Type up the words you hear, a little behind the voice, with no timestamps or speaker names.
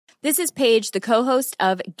This is Paige, the co-host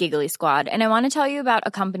of Giggly Squad, and I want to tell you about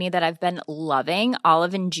a company that I've been loving,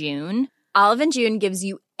 Olive & June. Olive & June gives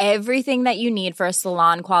you everything that you need for a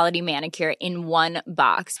salon-quality manicure in one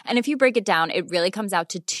box. And if you break it down, it really comes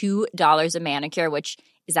out to $2 a manicure, which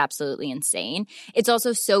is absolutely insane. It's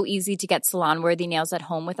also so easy to get salon-worthy nails at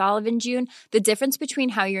home with Olive & June. The difference between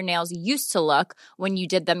how your nails used to look when you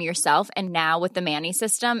did them yourself and now with the Mani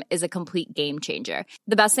system is a complete game changer.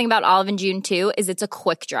 The best thing about Olive & June, too, is it's a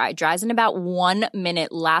quick dry. Dries in about 1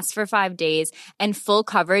 minute, lasts for 5 days, and full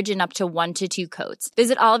coverage in up to 1 to 2 coats.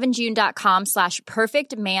 Visit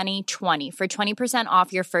oliveandjune.com/perfectmani20 for 20%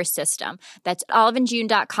 off your first system. That's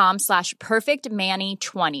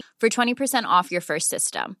oliveandjune.com/perfectmani20 for 20% off your first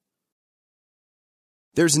system.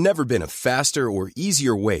 There's never been a faster or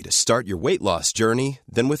easier way to start your weight loss journey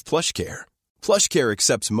than with PlushCare. PlushCare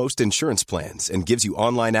accepts most insurance plans and gives you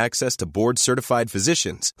online access to board-certified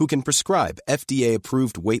physicians who can prescribe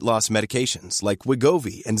FDA-approved weight loss medications like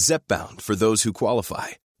Wegovy and Zepbound for those who qualify.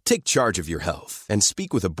 Take charge of your health and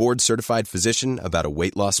speak with a board-certified physician about a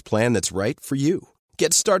weight loss plan that's right for you.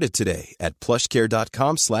 Get started today at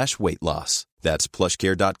plushcare.com/weight loss. That's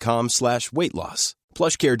plushcare.com/weight loss.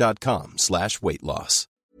 plushcare.com/weight loss.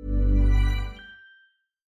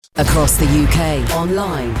 Across the UK,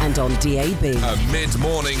 online and on DAB. A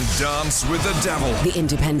mid-morning dance with the devil. The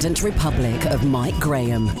Independent Republic of Mike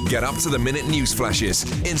Graham. Get up-to-the-minute news flashes,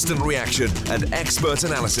 instant reaction and expert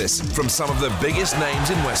analysis from some of the biggest names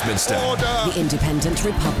in Westminster. The Independent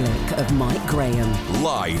Republic of Mike Graham.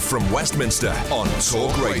 Live from Westminster on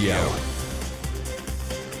Talk Radio.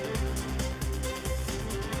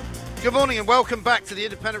 Good morning and welcome back to the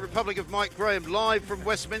Independent Republic of Mike Graham, live from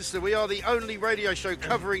Westminster. We are the only radio show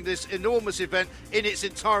covering this enormous event in its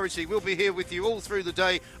entirety. We'll be here with you all through the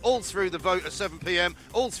day, all through the vote at 7 p.m,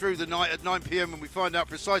 all through the night at 9 p.m, when we find out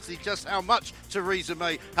precisely just how much Theresa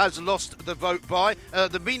May has lost the vote by.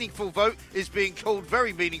 The meaningful vote is being called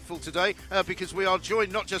very meaningful today because we are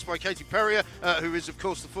joined not just by Katie Perrier, who is, of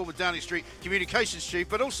course, the former Downing Street communications chief,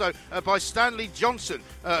 but also by Stanley Johnson,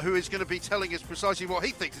 who is going to be telling us precisely what he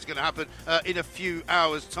thinks is going to happen in a few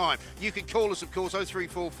hours' time. You can call us, of course,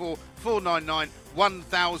 0344 499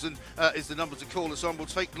 1000 is the number to call us on. We'll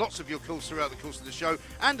take lots of your calls throughout the course of the show.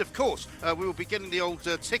 And, of course, we will be getting the old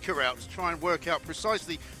ticker out to try and work out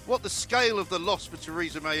precisely what the scale of the loss for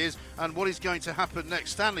Theresa May is and what is going to happen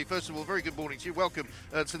next. Stanley, first of all, very good morning to you. Welcome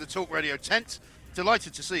to the Talk Radio tent.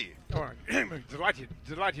 Delighted to see you. Oh, delighted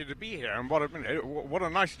to be here, and what a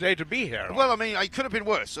nice day to be here. Well, I mean, it could have been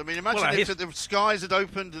worse. I mean, imagine if the skies had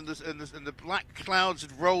opened and the black clouds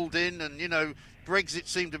had rolled in, and Brexit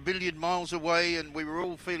seemed a million miles away, and we were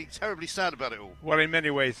all feeling terribly sad about it all. Well, in many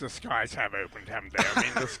ways, the skies have opened, haven't they? I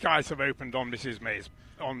mean, the skies have opened on Mrs. May's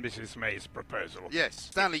proposal. Yes.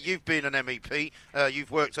 Stanley, you've been an MEP.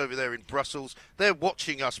 You've worked over there in Brussels. They're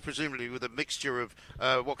watching us, presumably, with a mixture of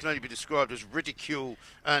what can only be described as ridicule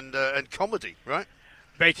and comedy, right?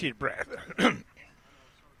 Bated breath.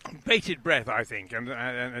 Bated breath, I think.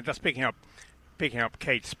 And just picking up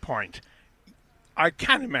Kate's point, I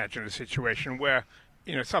can imagine a situation where,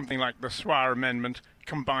 something like the Swire Amendment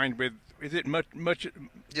combined with, is it the Murch's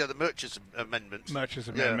Amendment. Murch's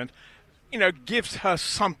Amendment. Gives her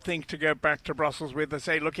something to go back to Brussels with and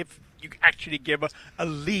say, look, if you actually give a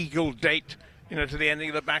legal date, to the ending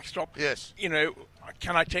of the backstop, yes,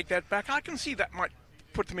 can I take that back? I can see that might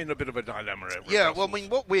put them in a bit of a dilemma over Yeah, Brussels. well, I mean,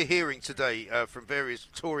 what we're hearing today from various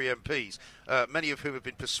Tory MPs, many of whom have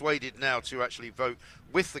been persuaded now to actually vote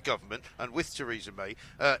with the government and with Theresa May,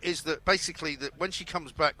 is that basically that when she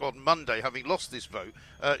comes back on Monday, having lost this vote,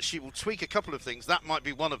 she will tweak a couple of things. That might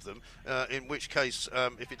be one of them, in which case,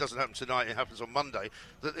 if it doesn't happen tonight, it happens on Monday,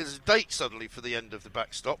 that there's a date suddenly for the end of the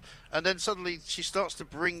backstop, and then suddenly she starts to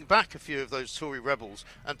bring back a few of those Tory rebels,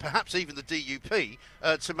 and perhaps even the DUP,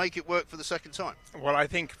 to make it work for the second time. Well, I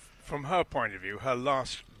think from her point of view, her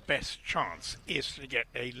last best chance is to get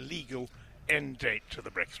a legal end date to the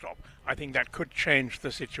backstop. I think that could change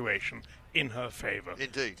the situation in her favour.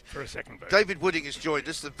 Indeed. For a second vote. David Wooding has joined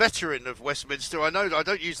us, the veteran of Westminster. I know I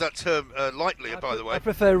don't use that term lightly, by the way. I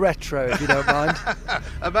prefer retro, if you don't mind.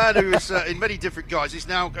 A man who is in many different guises. He's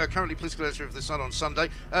now currently political editor of The Sun on Sunday.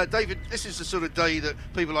 David, this is the sort of day that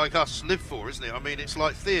people like us live for, isn't it? I mean, it's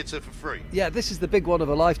like theatre for free. Yeah, this is the big one of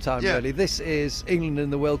a lifetime, really. This is England in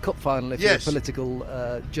the World Cup final, if you're a political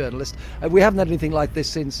journalist. We haven't had anything like this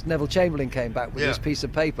since Neville Chamberlain came back with this piece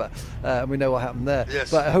of paper, and we know what happened there. Yes.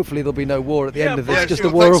 But hopefully there'll be no war at the end of this, just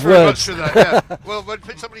sure. a war Thanks of very words. Much for that, Well,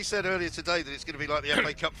 when somebody said earlier today that it's going to be like the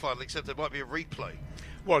FA Cup final, except there might be a replay.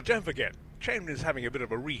 Well, don't forget, Chamberlain's having a bit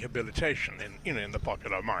of a rehabilitation in the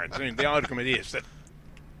popular minds. I mean, the argument is that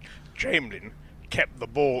Chamberlain kept the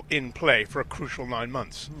ball in play for a crucial 9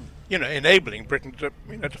 months. Enabling Britain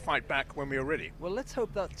to fight back when we were ready. Well, let's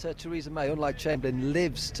hope that Theresa May, unlike Chamberlain,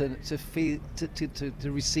 lives to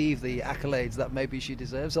receive the accolades that maybe she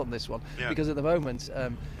deserves on this one. Yeah. Because at the moment,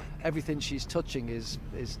 everything she's touching is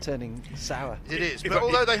turning sour. It is, but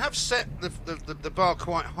although they have set the bar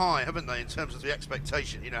quite high, haven't they, in terms of the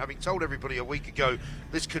expectation? Having told everybody a week ago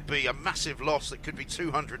this could be a massive loss, that could be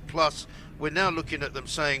 200 plus. We're now looking at them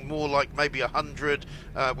saying more like maybe 100.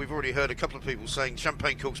 We've already heard a couple of people saying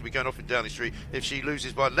champagne corks will be going off in Downing Street if she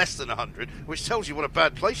loses by less than 100, which tells you what a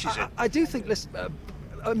bad place she's in. I do think,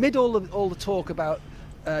 amid all the talk about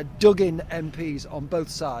dug-in MPs on both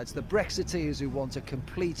sides, the Brexiteers who want a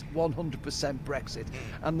complete 100% Brexit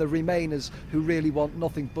and the Remainers who really want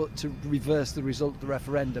nothing but to reverse the result of the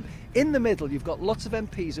referendum. In the middle, you've got lots of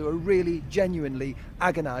MPs who are really genuinely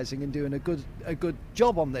agonising and doing a good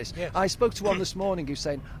job on this. Yes. I spoke to one this morning who's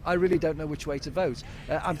saying, I really don't know which way to vote.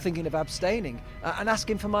 I'm thinking of abstaining and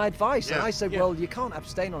asking for my advice. Yeah. And I said, well, you can't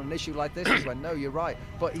abstain on an issue like this. He went, no, you're right.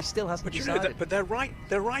 But he still hasn't decided. But they're right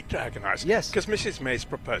to agonise. Yes. Because Mrs May's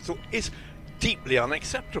proposal is deeply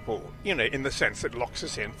unacceptable, in the sense that locks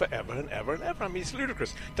us in forever and ever and ever. I mean, it's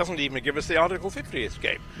ludicrous. Doesn't even give us the Article 50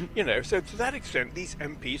 escape. So to that extent, these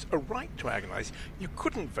MPs are right to agonise. You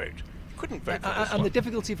couldn't vote. For this and one. The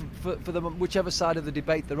difficulty for them, whichever side of the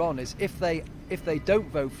debate they're on, is if they don't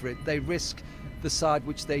vote for it, they risk the side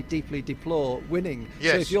which they deeply deplore winning.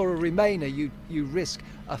 Yes. So if you're a Remainer, you risk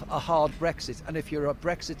a hard Brexit, and if you're a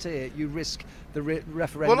Brexiteer, you risk the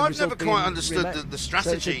referendum. Well, I've never quite understood the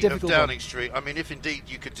strategy of Downing Street. I mean, if indeed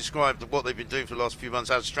you could describe what they've been doing for the last few months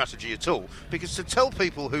as strategy at all, because to tell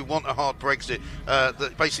people who want a hard Brexit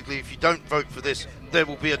that basically if you don't vote for this, there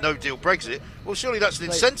will be a no-deal Brexit, well, surely that's an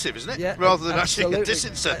incentive, isn't it? Yeah, rather than actually a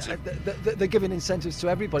disincentive. They're giving incentives to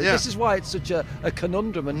everybody. Yeah. This is why it's such a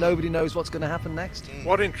conundrum and nobody knows what's going to happen next.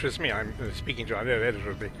 What interests me, I'm speaking to our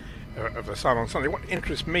editor of the Sun on Sunday, what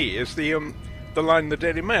interests me is the line the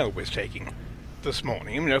Daily Mail was taking this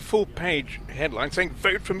morning, full-page headline saying,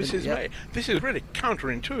 vote for Mrs May. This is really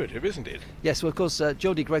counterintuitive, isn't it? Yes, well, of course,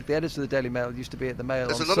 Jodie Greig, the editor of the Daily Mail, used to be at the Mail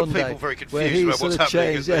on Sunday. There's a lot of people very confused about what's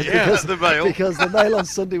happening because the Mail. Because the Mail on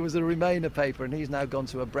Sunday was a Remainer paper, and he's now gone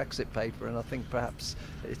to a Brexit paper, and I think perhaps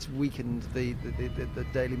it's weakened the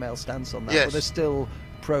Daily Mail stance on that. Yes. But they're still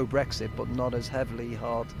pro-Brexit, but not as heavily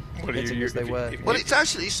hard-hitting as they were. Well, it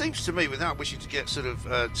seems to me, without wishing to get sort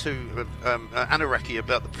of too anarchy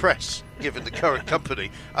about the press, given the current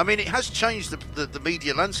company, I mean, it has changed the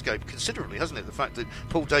media landscape considerably, hasn't it? The fact that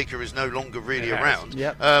Paul Dacre is no longer really around.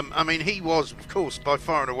 Yep. I mean, he was, of course, by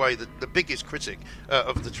far and away the biggest critic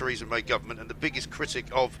of the Theresa May government and the biggest critic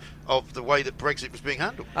of the way that Brexit was being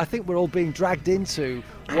handled. I think we're all being dragged into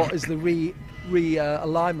what is the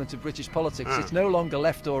realignment of British politics. It's no longer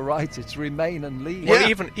left or right, it's Remain and Leave.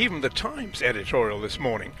 Well, even the Times editorial this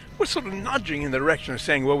morning was sort of nudging in the direction of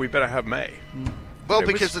saying, well, we better have May. Well,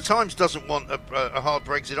 because the Times doesn't want a hard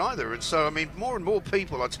Brexit either, and so, I mean, more and more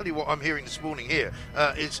people, I'll tell you what I'm hearing this morning here,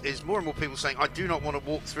 is more and more people saying, I do not want to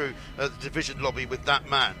walk through the division lobby with that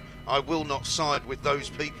man. I will not side with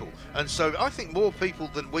those people. And so I think more people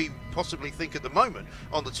than we possibly think at the moment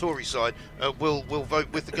on the Tory side will vote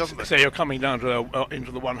with the government. So you're coming down to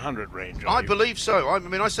into the 100 range, I believe so. I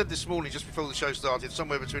mean, I said this morning, just before the show started,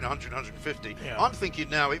 somewhere between 100 and 150. Yeah. I'm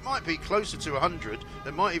thinking now it might be closer to 100.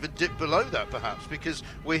 It might even dip below that, perhaps, because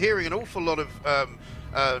we're hearing an awful lot of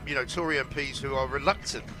Tory MPs who are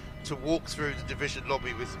reluctant to walk through the division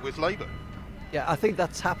lobby with Labour. Yeah, I think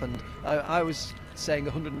that's happened. I was saying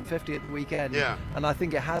 150 at the weekend, and I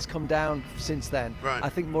think it has come down since then. Right. I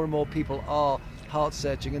think more and more people are heart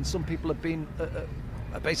searching, and some people have been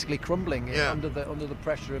basically crumbling under the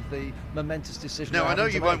pressure of the momentous decision. Now, I know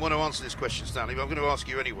you won't want to answer this question, Stanley, but I'm going to ask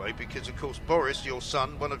you anyway, because of course Boris, your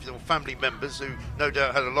son, one of your family members, who no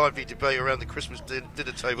doubt had a lively debate around the Christmas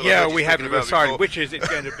dinner table. Yeah, we had to decide which is it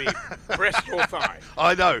going to be, breast or thigh.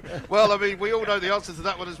 I know. Well, I mean, we all know the answer to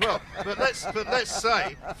that one as well. But let's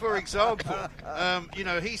say, for example,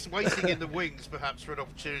 he's waiting in the wings, perhaps, for an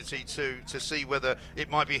opportunity to see whether it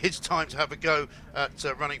might be his time to have a go at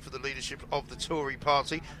running for the leadership of the Tory party.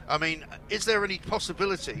 I mean, is there any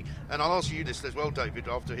possibility, and I'll ask you this as well, David,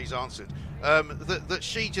 after he's answered, that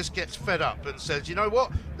she just gets fed up and says, you know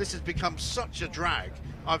what, this has become such a drag.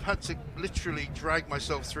 I've had to literally drag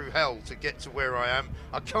myself through hell to get to where I am.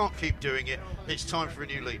 I can't keep doing it. It's time for a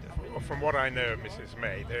new leader. From what I know of Mrs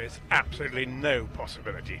May, there is absolutely no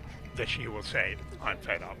possibility that she will say, I'm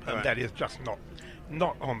fed up. And that is just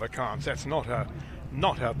not on the cards. That's not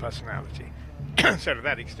her personality. So to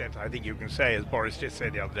that extent, I think you can say, as Boris did say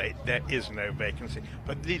the other day, there is no vacancy.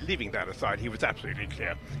 But leaving that aside, he was absolutely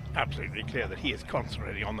clear that he is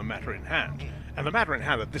concentrating on the matter in hand. And the matter in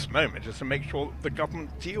hand at this moment is to make sure the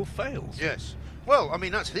government deal fails. Yes. Well, I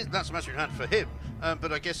mean, that's a matter in hand for him.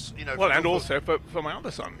 But I guess, Well, and also for my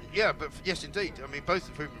other son. Yeah, but yes, indeed. I mean, both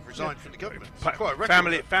of whom have resigned from the government. It's quite a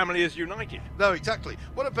record. Family is united. No, exactly.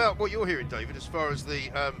 What about what you're hearing, David, as far as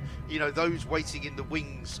the, those waiting in the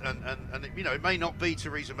wings and it may not be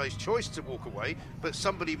Theresa May's choice to walk away, but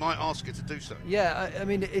somebody might ask her to do so. Yeah, I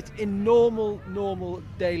mean, in normal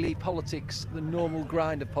daily politics, the normal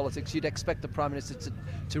grind of politics, you'd expect the Prime Minister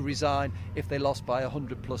to resign if they lost by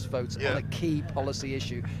 100 plus votes on a key policy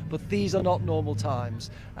issue. But these are not normal times.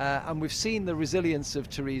 And we've seen the resilience of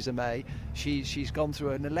Theresa May. She's gone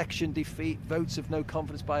through an election defeat, votes of no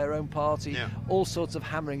confidence by her own party, all sorts of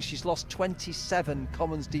hammerings. She's lost 27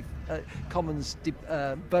 Commons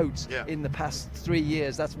votes in the past 3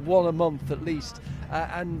 years. That's one a month at least.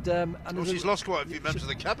 And she's lost quite a few members of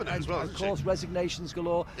the cabinet as well. Of course, resignations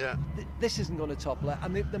galore. Yeah. This isn't going to topple her.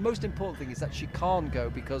 And the most important thing is that she can't go,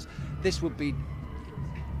 because this would be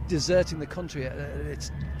deserting the country at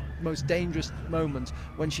its most dangerous moment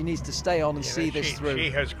when she needs to stay on and see this through.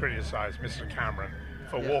 She has criticised Mr. Cameron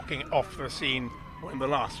for walking off the scene when the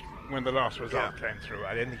last result came through.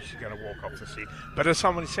 I don't think she's going to walk off the scene. But as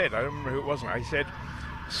someone said, I don't remember who it was, I said,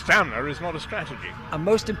 stamina is not a strategy. And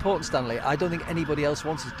most important, Stanley, I don't think anybody else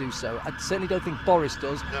wants to do so. I certainly don't think Boris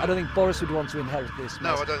does. No. I don't think Boris would want to inherit this mess.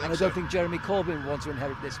 No, I don't think and I so. don't think Jeremy Corbyn would want to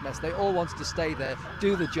inherit this mess. They all want to stay there,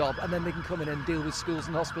 do the job, and then they can come in and deal with schools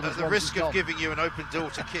and hospitals. At the risk of giving you an open door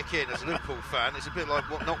to kick in as a Liverpool fan, it's a bit like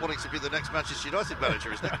not wanting to be the next Manchester United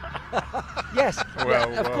manager, isn't it? Yes,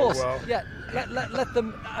 of course. Well. Yeah, let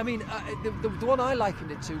them. I mean, the one I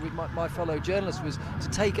likened it to with my fellow journalists was to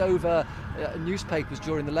take over newspapers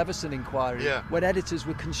during the Leveson inquiry, when editors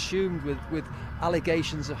were consumed with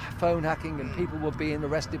allegations of phone hacking and people were being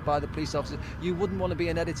arrested by the police officers. You wouldn't want to be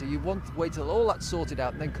an editor. You want to wait till all that's sorted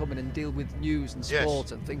out and then come in and deal with news and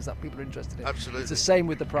sport and things that people are interested in. Absolutely. It's the same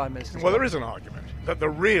with the Prime Minister. Well, there is an argument that the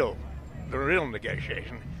real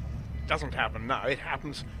negotiation doesn't happen now. It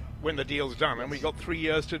happens when the deal's done, and we got 3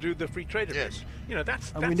 years to do the free trade agreement.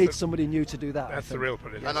 That's we need somebody new to do that. That's the real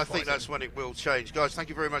political. And I think that's when it will change. Guys, thank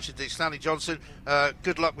you very much indeed. Stanley Johnson,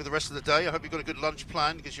 good luck with the rest of the day. I hope you've got a good lunch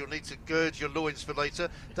plan, because you'll need to gird your loins for later.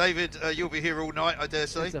 David, you'll be here all night, I dare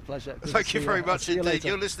say. It's a pleasure. Thank you very much indeed.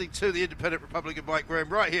 You're listening to the Independent Republic of Mike Graham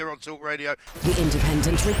right here on Talk Radio. The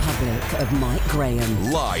Independent Republic of Mike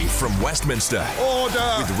Graham. Live from Westminster.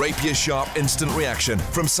 Order! With rapier-sharp instant reaction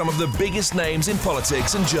from some of the biggest names in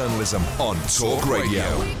politics and journalism on Talk Radio.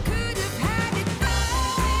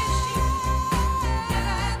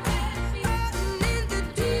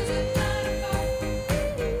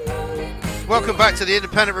 Welcome back to the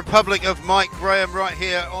Independent Republic of Mike Graham right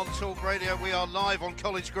here on Talk Radio. We are live on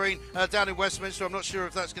College Green down in Westminster. I'm not sure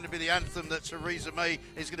if that's going to be the anthem that Theresa May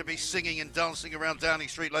is going to be singing and dancing around Downing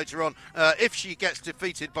Street later on if she gets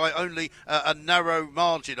defeated by only a narrow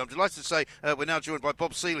margin. I'm delighted to say we're now joined by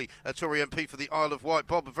Bob Seeley, Tory MP for the Isle of Wight.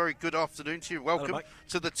 Bob, a very good afternoon to you. Welcome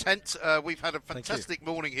to the tent. We've had a fantastic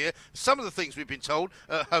morning here. Some of the things we've been told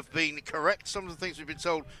have been correct. Some of the things we've been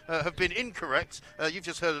told have been incorrect. You've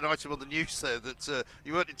just heard an item on the news there that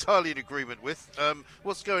you weren't entirely in agreement with.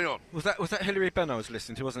 What's going on? Was that Hilary Benn I was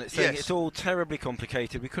listening to, wasn't it? Saying Yes. It's all terribly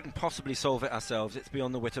complicated. We couldn't possibly solve it ourselves. It's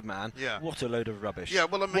beyond the wit of man. Yeah. What a load of rubbish. Yeah,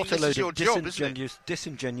 well, I mean, what a this load is your of job, isn't it?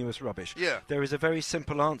 disingenuous rubbish. Yeah. There is a very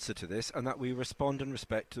simple answer to this, and that we respond and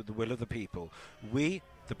respect to the will of the people. We,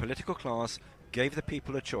 the political class, gave the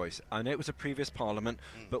people a choice. I know it was a previous parliament,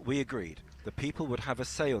 but we agreed. The people would have a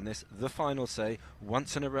say on this, the final say,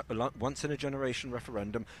 once in a generation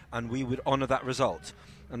referendum, and we would honour that result.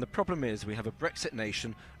 And the problem is we have a Brexit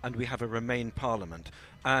nation and we have a Remain parliament.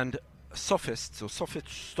 And sophists or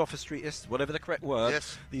sophistryists, whatever the correct word,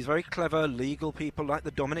 these very clever legal people like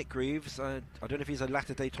the Dominic Greaves, I don't know if he's a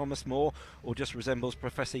latter-day Thomas More or just resembles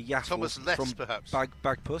Professor Yassel Thomas Less, from perhaps.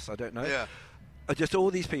 Bagpuss, I don't know. Yeah. Just all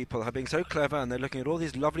these people have been so clever, and they're looking at all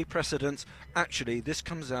these lovely precedents. Actually, this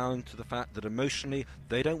comes down to the fact that emotionally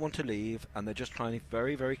they don't want to leave, and they're just trying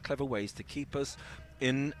very, very clever ways to keep us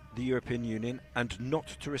in the European Union and not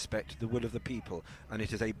to respect the will of the people. And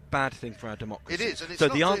it is a bad thing for our democracy. It is. And it's so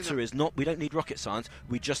not the answer is not, we don't need rocket science,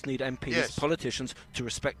 we just need MPs, politicians, to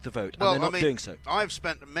respect the vote. Well, and they're not doing so. I've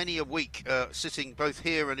spent many a week sitting both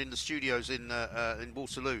here and in the studios in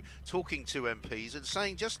Waterloo talking to MPs and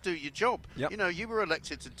saying, just do your job. Yep. You know, you were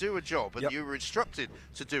elected to do a job, and Yep. you were instructed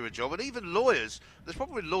to do a job. And even lawyers, the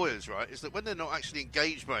problem with lawyers, right, is that when they're not actually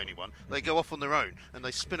engaged by anyone, they go off on their own and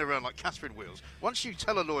they spin around like Catherine wheels. Once you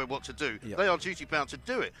tell a lawyer what to do, Yep. they are duty-bound to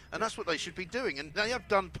do it. And that's what they should be doing. And they have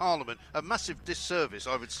done Parliament a massive disservice,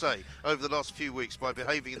 I would say, over the last few weeks by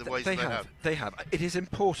behaving in the ways that they have. They have. It is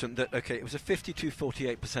important that, okay, it was a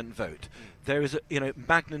 52-48% vote. There is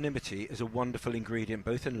magnanimity is a wonderful ingredient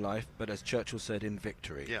both in life, but as Churchill said, in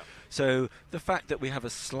victory. Yeah. So the fact that we have a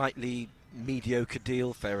slightly mediocre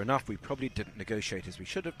deal, fair enough. We probably didn't negotiate as we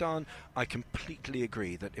should have done. I completely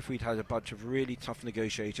agree that if we'd had a bunch of really tough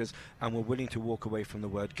negotiators and were willing to walk away from the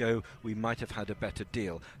word go, we might have had a better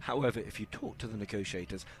deal. However, if you talk to the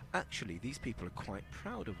negotiators, actually these people are quite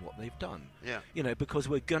proud of what they've done. Yeah. Because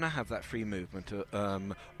we're going to have that free movement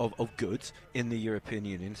of goods in the European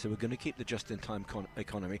Union, so we're going to keep the just-in-time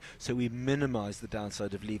economy, so we minimise the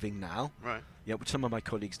downside of leaving now. Right. Yeah, which some of my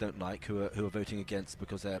colleagues don't like, who are voting against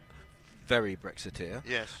because they're very Brexiteer.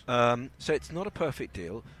 Yes. So it's not a perfect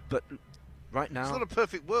deal, but right now... It's not a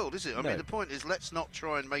perfect world, is it? I No. mean, the point is, let's not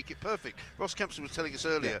try and make it perfect. Ross Kempson was telling us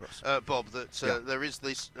earlier, Bob, that there is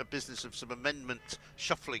this business of some amendment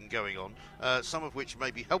shuffling going on, some of which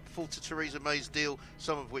may be helpful to Theresa May's deal,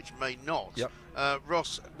 some of which may not. Yep.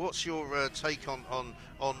 Ross, what's your take on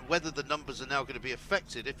whether the numbers are now going to be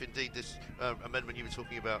affected if indeed this amendment you were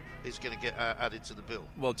talking about is going to get added to the bill?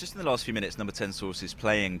 Well, just in the last few minutes, Number 10 sources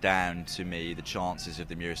playing down to me the chances of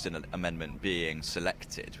the Muirstone amendment being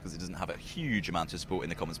selected, because it doesn't have a huge amount of support in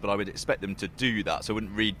the Commons, but I would expect them to do that, so I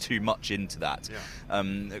wouldn't read too much into that.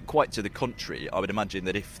 Yeah. Quite to the contrary, I would imagine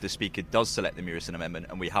that if the Speaker does select the Muirstone amendment,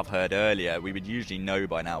 and we have heard earlier, we would usually know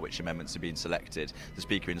by now which amendments have been selected, the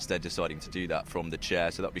Speaker instead deciding to do that from the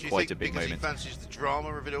chair, so that would be quite a big moment. Do you think because he fancies the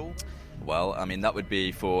drama of it all? Well, I mean, that would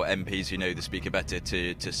be for MPs who know the Speaker better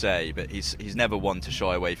to say, but he's never one to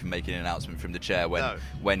shy away from making an announcement from the chair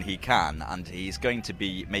when he can, and he's going to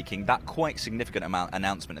be making that quite significant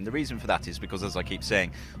announcement. And the reason for that is because, as I keep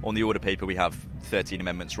saying, on the order paper we have 13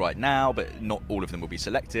 amendments right now, but not all of them will be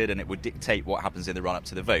selected, and it would dictate what happens in the run-up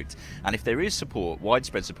to the vote. And if there is support,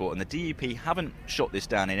 widespread support, and the DUP haven't shot this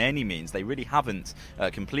down in any means, they really haven't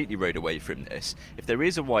completely rode away from this, if there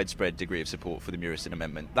is a widespread degree of support for the Muirstone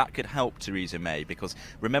amendment, that could help Theresa May, because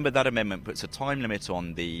remember that amendment puts a time limit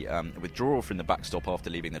on the withdrawal from the backstop after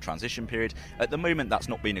leaving the transition period. At the moment that's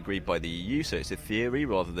not been agreed by the EU, so it's a theory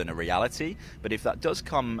rather than a reality, but if that does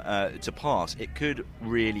come to pass, it could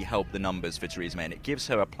really help the numbers for Theresa May, and it gives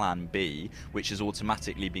her a plan B, which has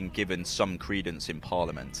automatically been given some credence in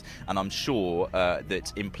Parliament. And I'm sure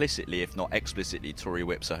that implicitly, if not explicitly, Tory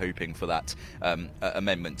whips are hoping for that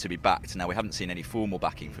amendment to be backed. Now, we haven't seen any formal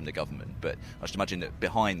backing from the government, but I should imagine that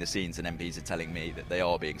behind the scenes and MPs are telling me that they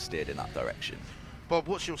are being steered in that direction. Bob,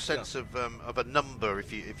 what's your sense of a number,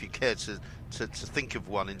 if you care to think of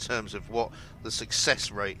one, in terms of what the success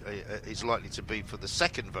rate is likely to be for the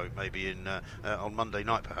second vote, maybe on Monday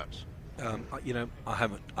night, perhaps? I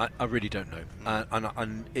haven't. I really don't know,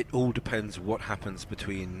 and it all depends what happens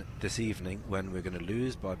between this evening, when we're going to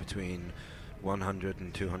lose by between 100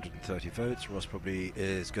 and 230 votes. Ross probably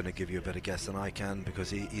is going to give you a better guess than I can,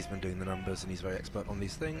 because he's been doing the numbers and he's very expert on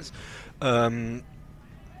these things.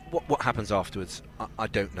 What happens afterwards, I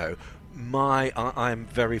don't know. I'm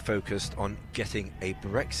very focused on getting a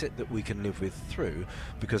Brexit that we can live with through,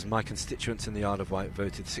 because my constituents in the Isle of Wight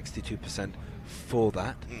voted 62% for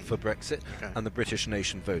that, for Brexit, and the British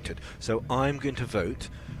nation voted. So I'm going to vote.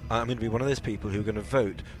 I'm going to be one of those people who are going to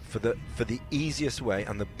vote for the easiest way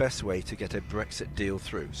and the best way to get a Brexit deal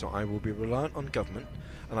through. So I will be reliant on government,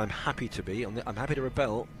 and I'm happy to be. I'm happy to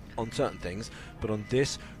rebel on certain things, but on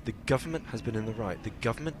this, the government has been in the right. The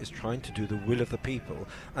government is trying to do the will of the people,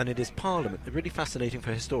 and it is Parliament. Really fascinating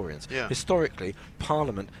for historians. Yeah. Historically,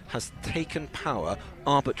 Parliament has taken power,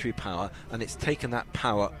 arbitrary power, and it's taken that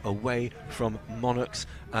power away from monarchs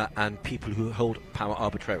and people who hold power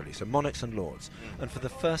arbitrarily, so monarchs and lords. And for the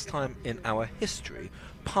first time in our history,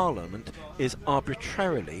 Parliament is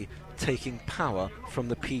arbitrarily taking power from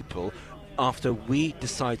the people after we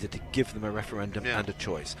decided to give them a referendum and a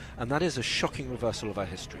choice. And that is a shocking reversal of our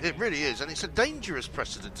history. It really is, and it's a dangerous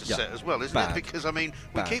precedent to set as well, isn't it? Because, I mean,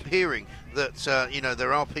 we Bad. keep hearing that,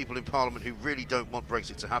 there are people in Parliament who really don't want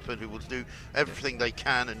Brexit to happen, who will do everything they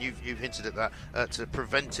can, and you've hinted at that, to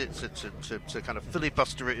prevent it, to kind of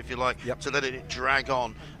filibuster it, if you like, to let it drag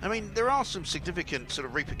on. I mean, there are some significant sort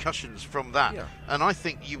of repercussions from that, and I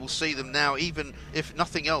think you will see them now, even if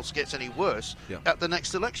nothing else gets any worse, at the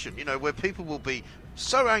next election, where people will be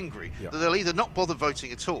so angry that they'll either not bother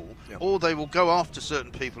voting at all, or they will go after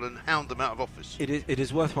certain people and hound them out of office. It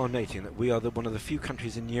is worthwhile noting that we are one of the few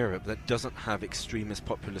countries in Europe that doesn't have extremist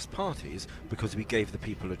populist parties, because we gave the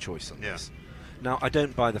people a choice on this. Now, I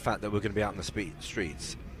don't buy the fact that we're going to be out in the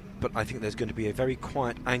streets but I think there's going to be a very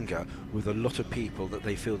quiet anger with a lot of people that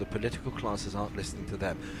they feel the political classes aren't listening to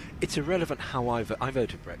them. It's irrelevant how I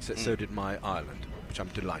voted Brexit, so did my Ireland, which I'm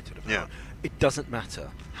delighted about. Yeah. It doesn't matter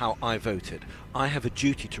how I voted. I have a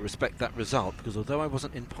duty to respect that result, because although I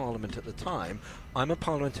wasn't in Parliament at the time, I'm a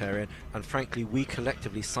parliamentarian, and frankly we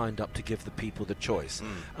collectively signed up to give the people the choice.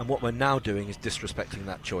 And what we're now doing is disrespecting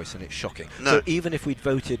that choice, and it's shocking. So even if we'd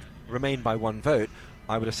voted Remain by one vote,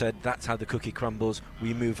 I would have said that's how the cookie crumbles,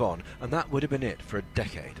 we move on. And that would have been it for a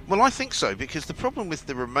decade. Well, I think so, because the problem with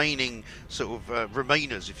the remaining sort of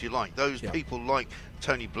Remainers, if you like, those people like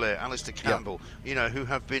Tony Blair, Alistair Campbell, you know, who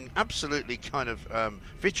have been absolutely kind of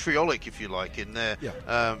vitriolic, if you like, in their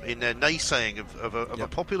naysaying of a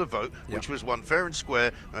popular vote, which was won fair and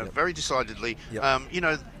square, very decidedly. You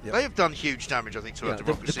know, they have done huge damage, I think, to our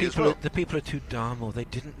democracy as well. The people are too dumb, or they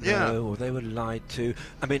didn't know, or they were lied to.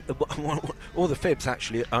 I mean, all the fibs,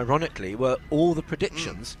 actually, ironically, were all the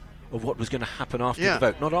predictions of what was going to happen after the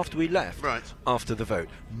vote. Not after we left, after the vote.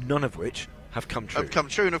 None of which have come true.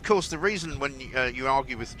 And of course the reason when you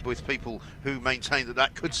argue with people who maintain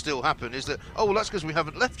that could still happen is that, oh well, that's because we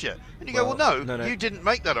haven't left yet. And you go, well no, you didn't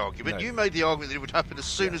make that argument. You made the argument that it would happen as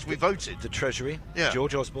soon as we voted. The Treasury,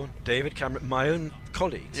 George Osborne, David Cameron, my own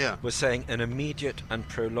colleagues were saying an immediate and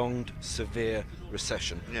prolonged severe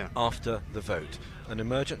recession after the vote. An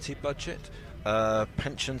emergency budget,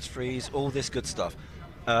 pensions freeze, all this good stuff.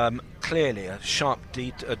 Clearly a sharp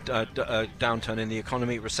downturn in the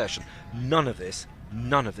economy, recession. None of this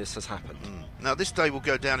has happened. Now this day will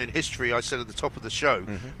go down in history, I said at the top of the show,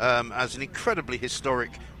 as an incredibly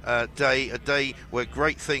historic day, a day where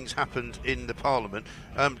great things happened in the Parliament.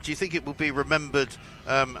 Do you think it will be remembered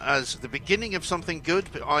as the beginning of something good,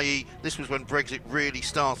 i.e. this was when Brexit really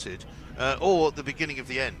started, or the beginning of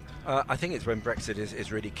the end? I think it's when Brexit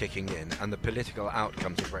is really kicking in, and the political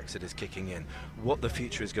outcomes of Brexit is kicking in. What the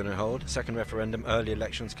future is going to hold, second referendum, early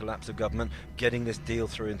elections, collapse of government, getting this deal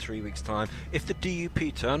through in 3 weeks' time. If the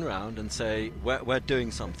DUP turn around and say, we're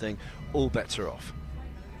doing something, all bets are off.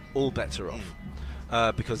 All bets are off.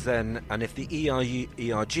 Because then, and if the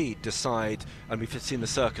ERG decide, and we've seen the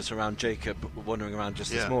circus around Jacob wandering around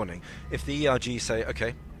just this morning, if the ERG say,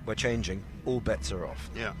 okay, we're changing, all bets are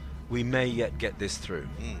off. We may yet get this through.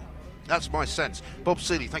 That's my sense. Bob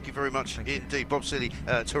Seeley, thank you very much indeed. Bob Seeley,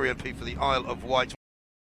 Tory MP for the Isle of Wight.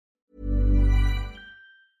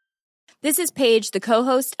 This is Paige, the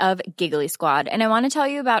co-host of Giggly Squad, and I want to tell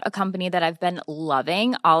you about a company that I've been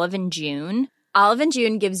loving, Olive & June. Olive &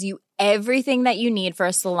 June gives you everything that you need for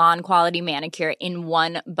a salon-quality manicure in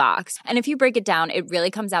one box. And if you break it down, it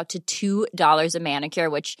really comes out to $2 a manicure,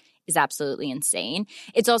 which is absolutely insane.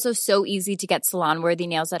 It's also so easy to get salon-worthy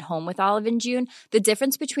nails at home with Olive & June. The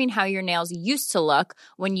difference between how your nails used to look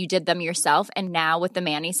when you did them yourself and now with the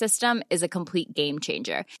Mani system is a complete game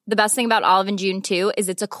changer. The best thing about Olive & June, too, is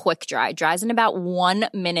it's a quick dry. Dries in about 1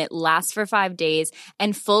 minute, lasts for 5 days,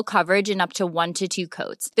 and full coverage in up to 1 to 2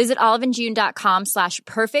 coats. Visit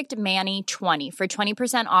oliveandjune.com/perfectmani20 for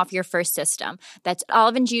 20% off your first system. That's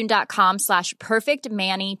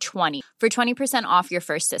oliveandjune.com/perfectmani20 for 20% off your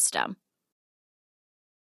first system.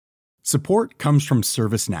 Support comes from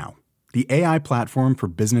ServiceNow, the AI platform for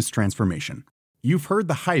business transformation. You've heard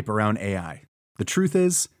the hype around AI. The truth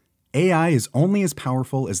is, AI is only as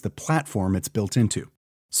powerful as the platform it's built into.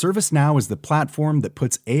 ServiceNow is the platform that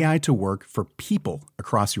puts AI to work for people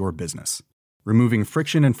across your business, removing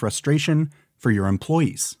friction and frustration for your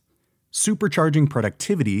employees, supercharging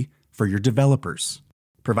productivity for your developers,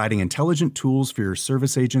 providing intelligent tools for your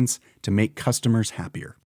service agents to make customers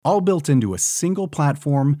happier. All built into a single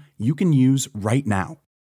platform you can use right now.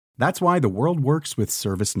 That's why the world works with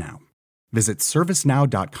ServiceNow. Visit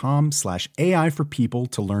servicenow.com/AI for people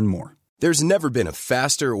to learn more. There's never been a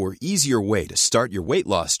faster or easier way to start your weight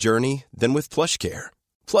loss journey than with PlushCare.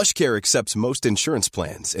 PlushCare accepts most insurance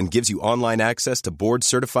plans and gives you online access to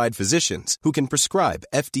board-certified physicians who can prescribe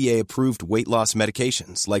FDA-approved weight loss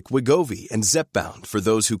medications like Wegovy and Zepbound for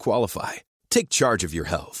those who qualify. Take charge of your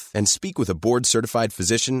health and speak with a board-certified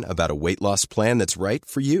physician about a weight loss plan that's right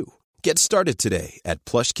for you. Get started today at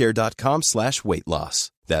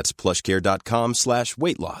plushcare.com/weight-loss. That's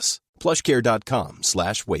plushcare.com/weight-loss.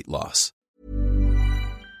 plushcare.com/weight-loss.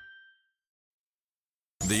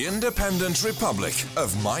 The Independent Republic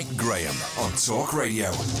of Mike Graham on Talk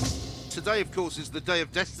Radio. Today, of course, is the day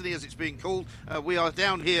of destiny, as it's being called. We are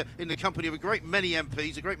down here in the company of a great many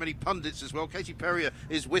MPs, a great many pundits as well. Katie Perrier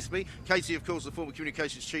is with me. Katie, of course, the former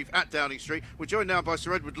communications chief at Downing Street. We're joined now by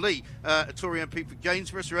Sir Edward Lee, a Tory MP for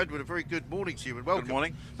Gainsborough. Sir Edward, a very good morning to you and welcome. Good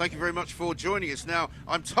morning. Thank you very much for joining us. Now,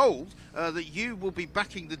 I'm told that you will be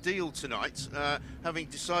backing the deal tonight, having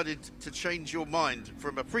decided to change your mind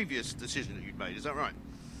from a previous decision that you'd made. Is that right?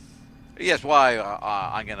 Yes, why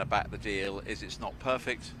I'm going to back the deal is it's not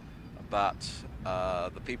perfect, but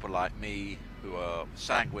the people like me who are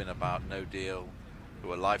sanguine about no deal,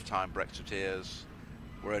 who are lifetime Brexiteers,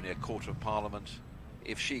 we're only a quarter of Parliament.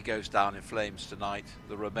 If she goes down in flames tonight,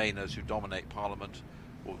 the Remainers who dominate Parliament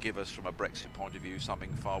will give us, from a Brexit point of view,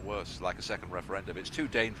 something far worse, like a second referendum. It's too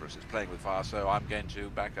dangerous, it's playing with fire, so I'm going to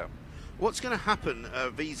back her. What's going to happen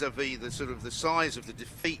vis-a-vis the sort of the size of the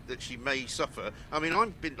defeat that she may suffer? I mean,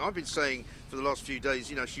 I've been saying for the last few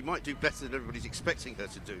days, she might do better than everybody's expecting her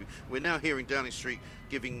to do. We're now hearing Downing Street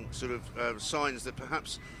giving sort of signs that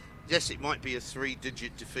perhaps, yes, it might be a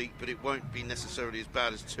 3-digit defeat, but it won't be necessarily as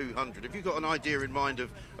bad as 200. Have you got an idea in mind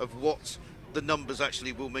of what the numbers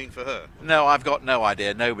actually will mean for her? No, I've got no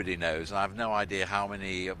idea. Nobody knows, and I've no idea how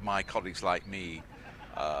many of my colleagues like me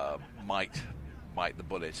might bite the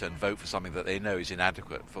bullet and vote for something that they know is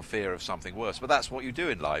inadequate for fear of something worse. But that's what you do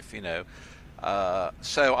in life,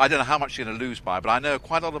 So I don't know how much you're going to lose by, but I know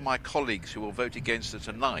quite a lot of my colleagues who will vote against it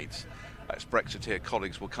tonight, as Brexiteer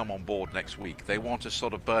colleagues, will come on board next week. They want to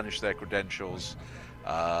sort of burnish their credentials,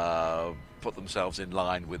 put themselves in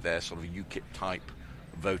line with their sort of UKIP-type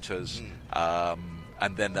voters,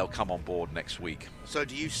 and then they'll come on board next week. So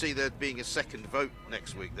do you see there being a second vote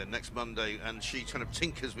next week, then, next Monday, and she kind of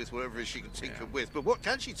tinkers with whatever it is she can tinker with? But what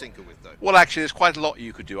can she tinker with, though? Well, actually, there's quite a lot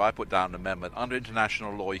you could do. I put down an amendment. Under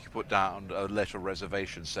international law, you could put down a letter of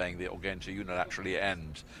reservation saying that you're going to unilaterally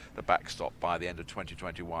end the backstop by the end of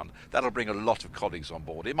 2021. That'll bring a lot of colleagues on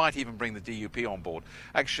board. It might even bring the DUP on board.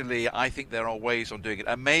 Actually, I think there are ways on doing it.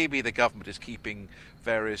 And maybe the government is keeping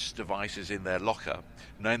various devices in their locker,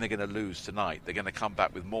 knowing they're going to lose tonight. They're going to come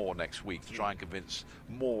back with more next week to try and convince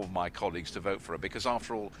more of my colleagues to vote for it, because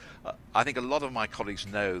after all, I think a lot of my colleagues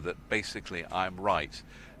know that basically I'm right,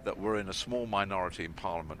 that we're in a small minority in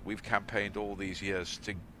Parliament. We've campaigned all these years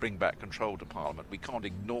to bring back control to Parliament. We can't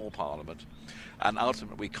ignore Parliament, and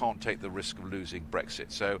ultimately we can't take the risk of losing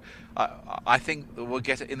Brexit. So I think that we'll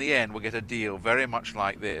get, in the end, we'll get a deal very much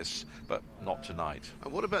like this, but not tonight.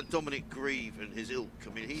 And what about Dominic Grieve and his ilk? I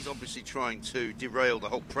mean, he's obviously trying to derail the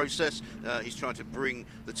whole process. He's trying to bring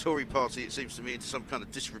the Tory party, it seems to me, into some kind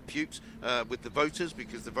of disrepute with the voters,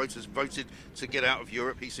 because the voters voted to get out of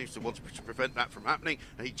Europe. He seems to want to prevent that from happening,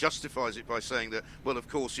 and he justifies it by saying that, well, of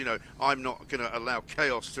course, I'm not going to allow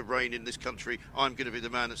chaos to reign in this country. I'm going to be the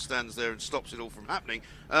man that stands there and stops it all from happening.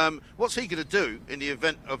 What's he going to do in the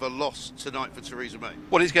event of a loss tonight for Theresa May?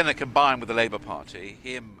 Well, he's going to combine with the Labour Party,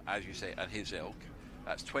 him, as you say, and his ilk.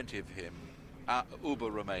 That's 20 of him. Uber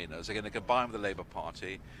Remainers are going to combine with the Labour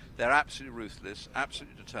Party. They're absolutely ruthless,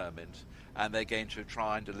 absolutely determined, and they're going to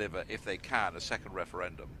try and deliver, if they can, a second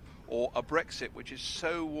referendum, or a Brexit which is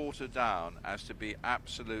so watered down as to be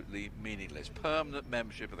absolutely meaningless. Permanent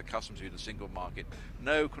membership of the customs union, the single market,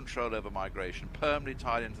 no control over migration, permanently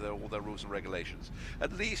tied into all their rules and regulations.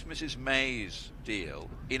 At least Mrs May's deal,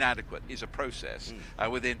 inadequate, is a process.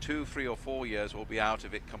 Within 2, 3 or 4 years we'll be out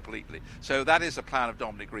of it completely. So that is the plan of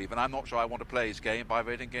Dominic Grieve, and I'm not sure I want to play his game by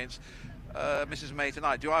voting against Mrs May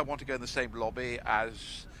tonight. Do I want to go in the same lobby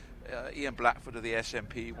as Ian Blackford of the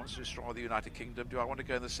SNP wants to destroy the United Kingdom? Do I want to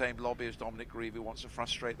go in the same lobby as Dominic Grieve, who wants to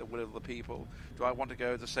frustrate the will of the people? Do I want to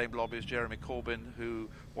go in the same lobby as Jeremy Corbyn, who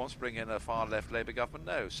wants to bring in a far-left Labour government?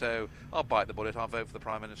 No. So I'll bite the bullet. I'll vote for the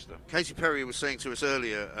Prime Minister. Katie Perrier was saying to us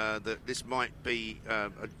earlier that this might be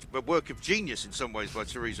a work of genius in some ways by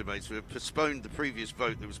Theresa May to have postponed the previous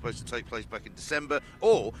vote that was supposed to take place back in December,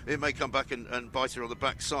 or it may come back and bite her on the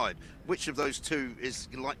backside. Which of those two is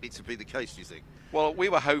likely to be the case, do you think? Well, we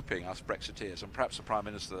were hoping, us Brexiteers, and perhaps the Prime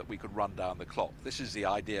Minister, that we could run down the clock. This is the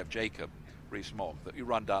idea of Jacob Rees-Mogg, that you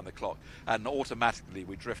run down the clock and automatically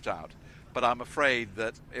we drift out. But I'm afraid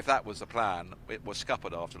that if that was the plan, it was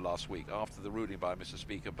scuppered after last week, after the ruling by Mr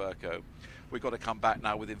Speaker Bercow. We've got to come back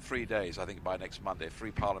now within 3 days, I think by next Monday,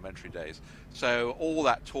 3 parliamentary days. So all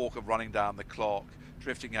that talk of running down the clock,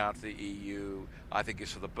 drifting out of the EU, I think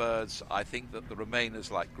is for the birds. I think that the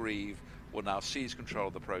Remainers like Grieve will now seize control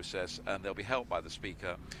of the process, and they'll be helped by the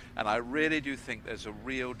Speaker. And I really do think there's a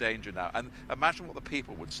real danger now. And imagine what the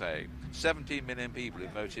people would say. 17 million people who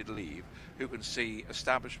voted Leave, who can see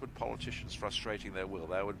establishment politicians frustrating their will.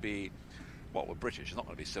 There would be what we're British. There's not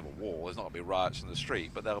going to be civil war. There's not going to be riots in the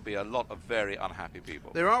street, but there'll be a lot of very unhappy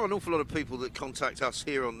people. There are an awful lot of people that contact us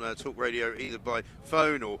here on Talk Radio, either by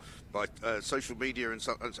phone or by social media and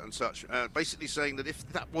such, basically saying that if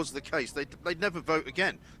that was the case, they'd never vote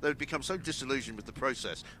again. They would become so disillusioned with the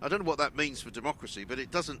process. I don't know what that means for democracy, but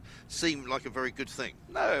it doesn't seem like a very good thing.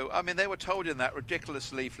 No, I mean, they were told in that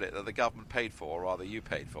ridiculous leaflet that the government paid for, or rather you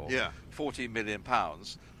paid for, £14 million,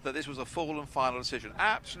 that this was a full and final decision,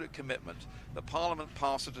 absolute commitment. The Parliament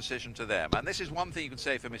passed a decision to them. And this is one thing you can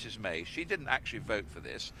say for Mrs May. She didn't actually vote for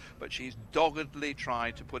this, but she's doggedly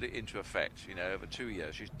tried to put it into effect, over 2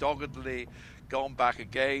 years. She's doggedly gone back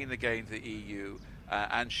again and again to the EU,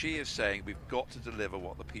 and she is saying we've got to deliver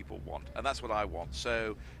what the people want. And that's what I want.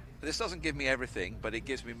 So this doesn't give me everything, but it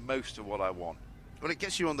gives me most of what I want. Well, it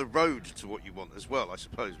gets you on the road to what you want as well, I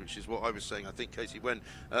suppose, which is what I was saying, I think, Katie, when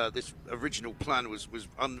this original plan was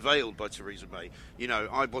unveiled by Theresa May.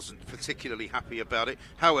 I wasn't particularly happy about it.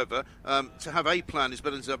 However, to have a plan is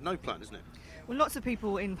better than to have no plan, isn't it? Well, lots of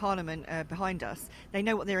people in Parliament behind us, they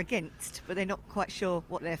know what they're against, but they're not quite sure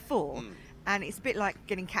what they're for. And it's a bit like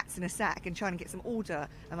getting cats in a sack and trying to get some order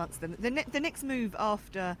amongst them. The next move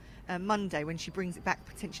after Monday, when she brings it back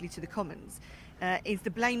potentially to the Commons, is the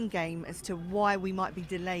blame game as to why we might be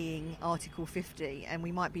delaying Article 50 and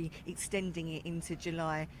we might be extending it into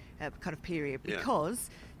July kind of period, because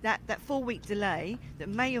that 4-week delay that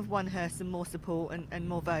may have won her some more support and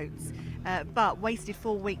more votes, but wasted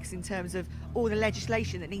 4 weeks in terms of all the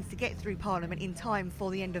legislation that needs to get through Parliament in time for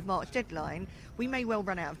the end of March deadline. We may well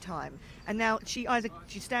run out of time. And now she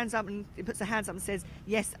stands up and puts her hands up and says,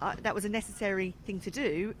 yes, that was a necessary thing to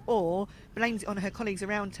do, or blames it on her colleagues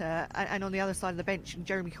around her and on the other side of the bench, and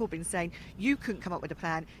Jeremy Corbyn saying, you couldn't come up with a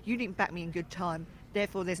plan, you didn't back me in good time,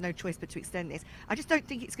 therefore there's no choice but to extend this. I just don't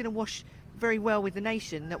think it's going to wash very well with the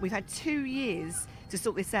nation that we've had 2 years to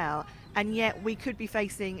sort this out, and yet we could be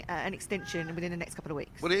facing an extension within the next couple of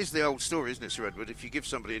weeks. Well, it is the old story, isn't it, Sir Edward? If you give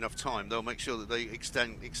somebody enough time, they'll make sure that they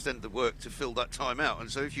extend the work to fill that time out. And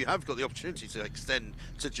so if you have got the opportunity to extend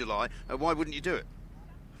to July, why wouldn't you do it?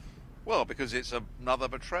 Well, because it's another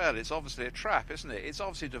betrayal. It's obviously a trap, isn't it? It's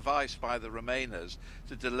obviously devised by the Remainers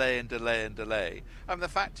to delay and delay and delay. And the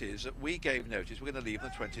fact is that we gave notice we're going to leave on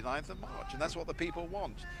the 29th of March, and that's what the people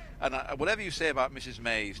want. And whatever you say about Mrs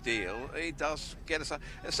May's deal, it does get us...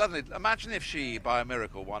 Suddenly, imagine if she, by a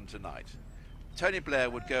miracle, won tonight. Tony Blair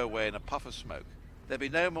would go away in a puff of smoke. There'd be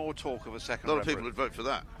no more talk of a second referendum. A lot of people would vote for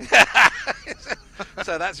that.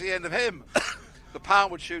 So that's the end of him. The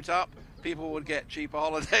pound would shoot up. People would get cheaper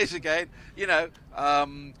holidays again.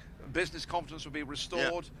 Business confidence would be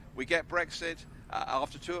restored. We get Brexit.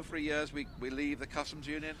 After 2 or 3 years, we leave the customs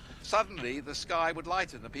union. Suddenly, the sky would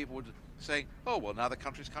lighten and people would say, oh, well, now the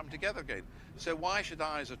country's come together again. So why should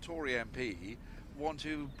I, as a Tory MP, want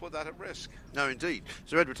to put that at risk? No, indeed.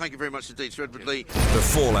 Sir Edward, thank you very much indeed. Sir Edward Lee. The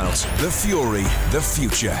fallout, the fury, the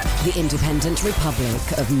future. The Independent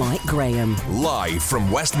Republic of Mike Graham. Live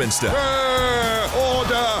from Westminster.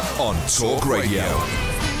 Order on Talk Radio.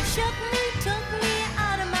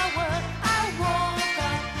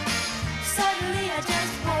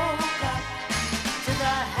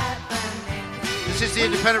 This is the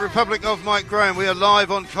Independent Republic of Mike Graham. We are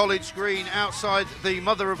live on College Green outside the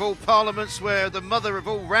mother of all parliaments, where the mother of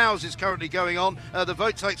all rows is currently going on. The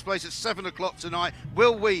vote takes place at 7 o'clock tonight.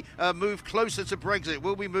 Will we move closer to Brexit?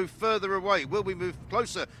 Will we move further away? Will we move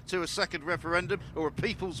closer to a second referendum, or a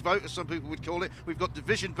people's vote, as some people would call it? We've got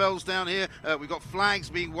division bells down here. We've got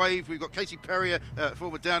flags being waved. We've got Katie Perrier,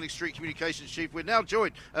 former Downing Street Communications Chief. We're now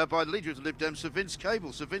joined by the leader of the Lib Dems, Sir Vince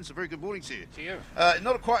Cable. Sir Vince, a very good morning to you. To you.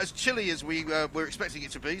 Not quite as chilly as we were expecting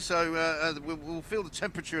it to be, so we'll feel the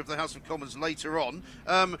temperature of the House of Commons later on.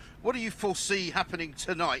 What do you foresee happening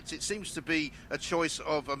tonight? It seems to be a choice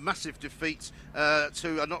of a massive defeat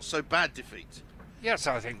to a not so bad defeat. Yes,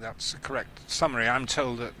 I think that's a correct summary. I'm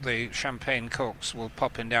told that the champagne corks will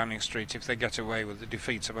pop in Downing Street if they get away with the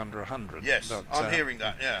defeats of under 100. Yes, but, I'm hearing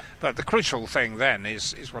that, yeah. But the crucial thing then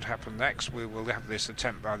is what happened next. We will have this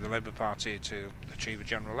attempt by the Labour Party to achieve a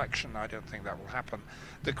general election. I don't think that will happen.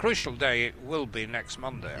 The crucial day will be next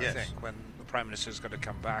Monday, yes. I think, when the Prime Minister's going to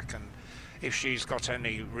come back, and if she's got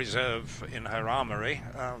any reserve in her armoury,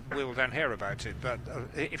 we'll then hear about it. But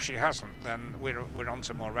if she hasn't, then we're on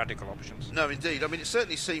to more radical options. No, indeed. I mean, it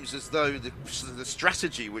certainly seems as though the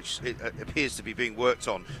strategy which it appears to be being worked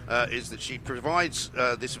on is that she provides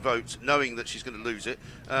this vote knowing that she's going to lose it.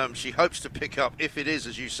 She hopes to pick up, if it is,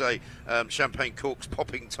 as you say, champagne corks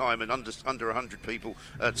popping time and under 100 people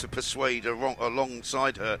to persuade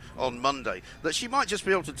alongside her on Monday, that she might just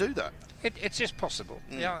be able to do that. It is possible.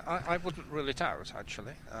 Yeah, I wouldn't rule it out,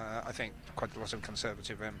 actually. I think quite a lot of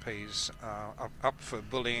Conservative MPs are up for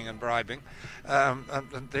bullying and bribing. And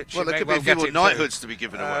there could be a few more knighthoods to be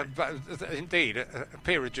given away. But indeed,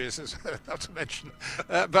 peerages, not to mention.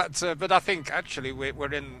 But I think, actually,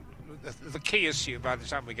 we're in the key issue by the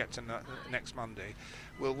time we get to next Monday.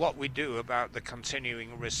 Well, what we do about the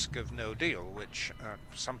continuing risk of no deal, which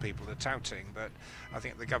some people are touting, but I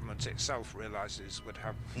think the government itself realises would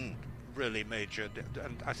have really major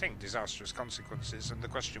and I think disastrous consequences, and the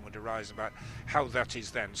question would arise about how that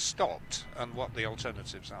is then stopped and what the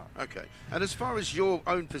alternatives are. Okay. And as far as your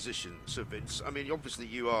own position, Sir Vince, I mean, obviously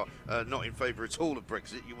you are not in favour at all of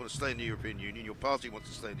Brexit. You want to stay in the European Union. Your party wants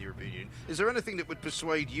to stay in the European Union. Is there anything that would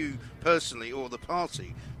persuade you personally or the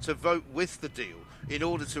party to vote with the deal in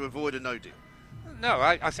order to avoid a no deal? No,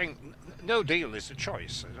 I think no deal is a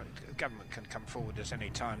choice. The government can come forward at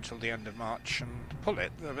any time till the end of March and pull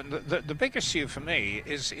it. The big issue for me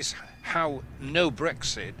is how no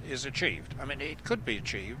Brexit is achieved. I mean, it could be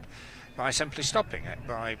achieved by simply stopping it,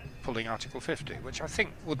 by pulling Article 50, which I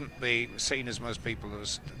think wouldn't be seen as most people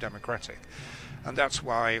as democratic. And that's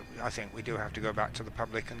why I think we do have to go back to the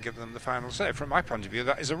public and give them the final say. From my point of view,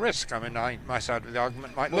 that is a risk. I mean, my side of the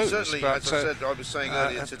argument might lose. Certainly, but, as I said, I was saying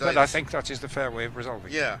earlier today. But I think that is the fair way of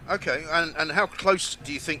resolving it. Yeah, okay. And how close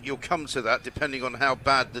do you think you'll come to that, depending on how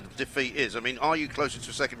bad the defeat is? I mean, are you closer to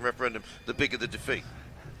a second referendum the bigger the defeat?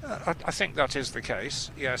 I think that is the case,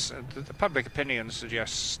 yes. The public opinion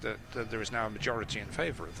suggests that there is now a majority in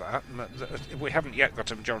favour of that. We haven't yet got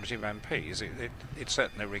a majority of MPs. It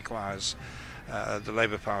certainly requires the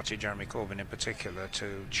Labour Party, Jeremy Corbyn in particular,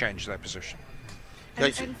 to change their position.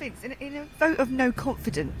 And Vince, in a vote of no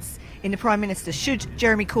confidence in the Prime Minister, should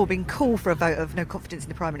Jeremy Corbyn call for a vote of no confidence in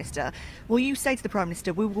the Prime Minister, will you say to the Prime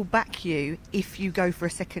Minister, we will back you if you go for a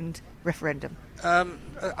second referendum?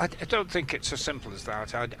 I don't think it's as simple as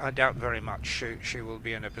that. I doubt very much she will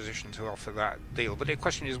be in a position to offer that deal. But the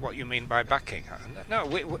question is what you mean by backing her. No,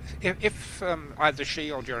 if either she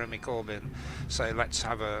or Jeremy Corbyn say let's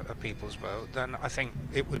have a people's vote, then I think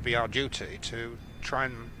it would be our duty to try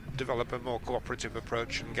and develop a more cooperative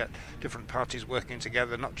approach and get different parties working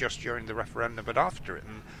together, not just during the referendum but after it,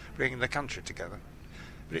 and bringing the country together.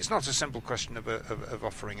 But it's not a simple question of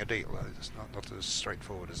offering a deal. It's not as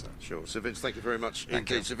straightforward as that. Sure. Sir Vince, thank you very much indeed. Thank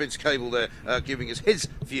you. Sir Vince Cable there giving us his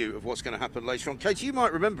view of what's going to happen later on. Katie, you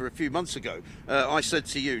might remember a few months ago I said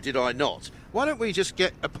to you, did I not, why don't we just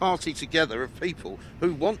get a party together of people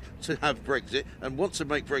who want to have Brexit and want to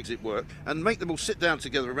make Brexit work and make them all sit down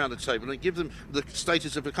together around the table and give them the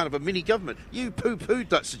status of a kind of a mini-government? You poo-pooed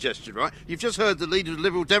that suggestion, right? You've just heard the leader of the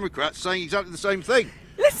Liberal Democrats saying exactly the same thing.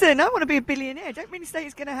 Listen, I want to be a billionaire. Don't really say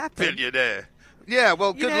it's going to happen. Billionaire. Yeah,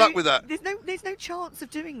 well, good luck with that. There's no chance of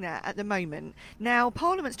doing that at the moment. Now,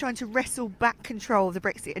 Parliament's trying to wrestle back control of the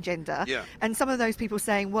Brexit agenda. Yeah. And some of those people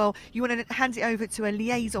saying, well, you want to hand it over to a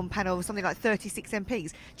liaison panel of something like 36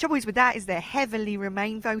 MPs. Trouble is with that is they're heavily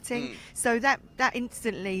Remain voting. So that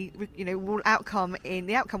instantly,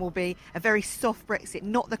 the outcome will be a very soft Brexit,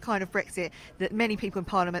 not the kind of Brexit that many people in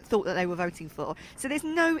Parliament thought that they were voting for. So there's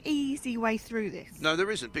no easy way through this. No, there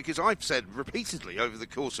isn't, because I've said repeatedly over the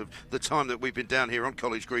course of the time that we've been down here on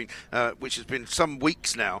College Green, which has been some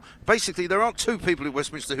weeks now, basically there aren't two people in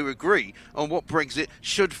Westminster who agree on what Brexit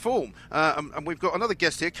should form. And we've got another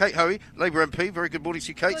guest here, Kate Hoey, Labour MP. Very good morning to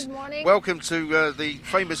you, Kate. Good morning. Welcome to the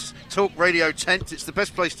famous Talk Radio tent. It's the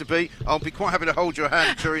best place to be. I'll be quite happy to hold your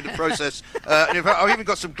hand during the process. And in fact, I've even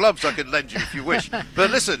got some gloves I can lend you if you wish.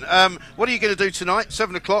 But listen, what are you going to do tonight?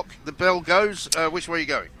 7 o'clock, the bell goes. Which way are you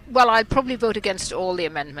going? Well, I'll probably vote against all the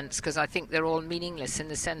amendments because I think they're all meaningless in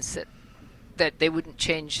the sense that they wouldn't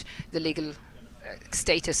change the legal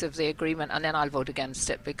status of the agreement, and then I'll vote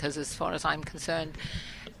against it because, as far as I'm concerned,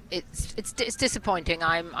 it's disappointing.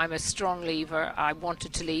 I'm a strong leaver. I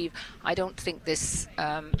wanted to leave. I don't think this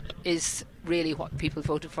is really what people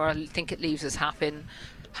voted for. I think it leaves us half in,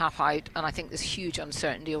 half out, and I think there's huge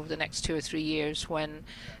uncertainty over the next 2 or 3 years when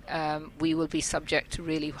we will be subject to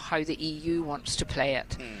really how the EU wants to play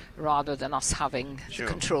it rather than us having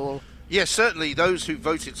control. Yes, certainly those who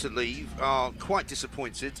voted to leave are quite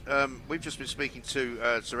disappointed. We've just been speaking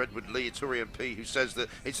to Sir Edward Lee, a Tory MP, who says that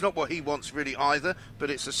it's not what he wants really either, but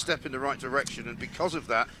it's a step in the right direction, and because of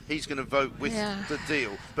that, he's going to vote with the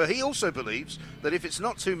deal. But he also believes that if it's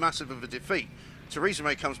not too massive of a defeat, Theresa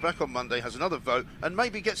May comes back on Monday, has another vote, and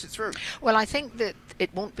maybe gets it through. Well, I think that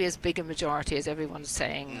it won't be as big a majority as everyone's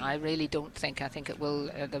saying. I really don't think. I think it will.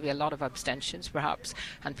 There'll be a lot of abstentions, perhaps,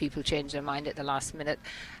 and people change their mind at the last minute.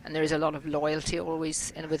 And there is a lot of loyalty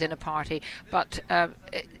always within a party. But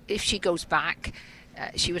if she goes back,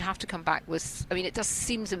 she would have to come back with... I mean, it just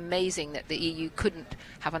seems amazing that the EU couldn't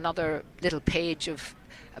have another little page of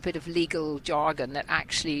a bit of legal jargon that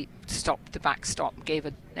actually stopped the backstop, gave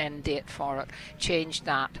an end date for it, changed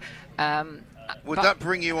that. Would that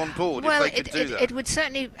bring you on board if they could do that? It would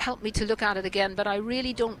certainly help me to look at it again, but I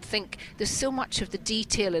really don't think there's so much of the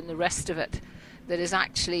detail in the rest of it that is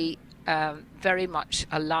actually very much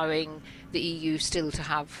allowing the EU still to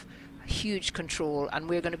have huge control, and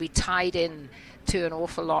we're going to be tied in to an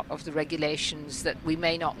awful lot of the regulations that we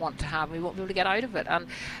may not want to have. We won't be able to get out of it. And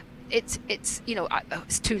it's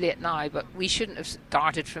it's too late now, but we shouldn't have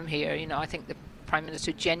started from here. I think the Prime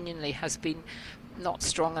Minister genuinely has been not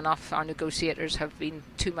strong enough. Our negotiators have been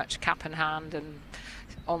too much cap in hand and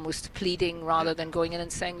almost pleading rather than going in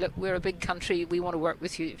and saying, look, we're a big country, we want to work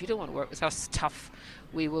with you. If you don't want to work with us, tough,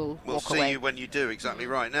 we'll walk away. We'll see you when you do, exactly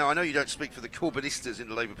right. Now, I know you don't speak for the Corbynistas in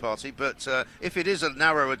the Labour Party, but if it is a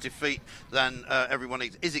narrower defeat than everyone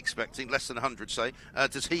is expecting, less than 100, say,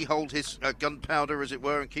 does he hold his gunpowder, as it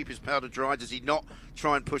were, and keep his powder dry? Does he not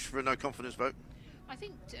try and push for a no-confidence vote? I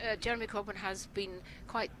think Jeremy Corbyn has been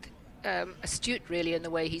quite astute, really, in the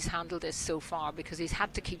way he's handled this so far, because he's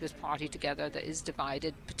had to keep his party together that is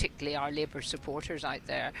divided, particularly our Labour supporters out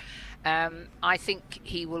there. I think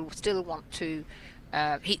he will still want to...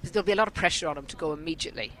 there'll be a lot of pressure on him to go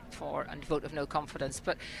immediately for a vote of no confidence,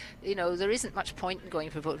 but there isn't much point in going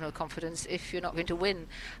for a vote of no confidence if you're not going to win,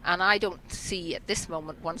 and I don't see at this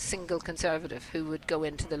moment one single Conservative who would go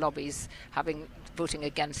into the lobbies voting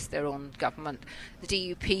against their own government. The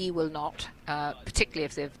DUP will not, particularly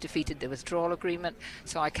if they've defeated the withdrawal agreement,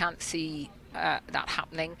 so I can't see that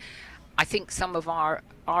happening. I think some of our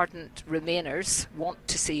ardent Remainers want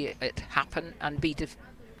to see it happen and be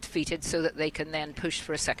defeated so that they can then push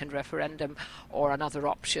for a second referendum or another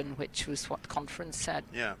option, which was what the conference said.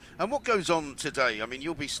 Yeah. And what goes on today? I mean,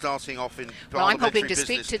 you'll be starting off in parliamentary Well, I'm hoping to business.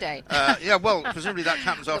 Speak today. Presumably that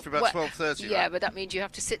happens after about 12:30. Yeah, right? But that means you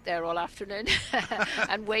have to sit there all afternoon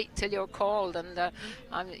and wait till you're called, and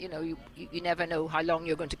you never know how long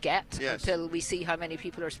you're going to get until we see how many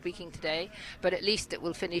people are speaking today. But at least it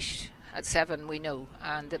will finish at 7, we know,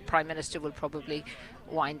 and the Prime Minister will probably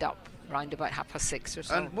wind up round about 6:30 or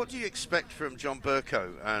so. And what do you expect from John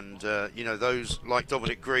Bercow and those like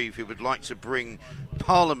Dominic Grieve who would like to bring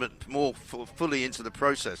Parliament more fully into the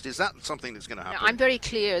process? Is that something that's going to happen? Now, I'm very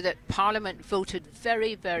clear that Parliament voted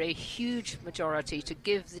very, very huge majority to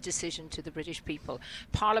give the decision to the British people.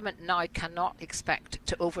 Parliament now cannot expect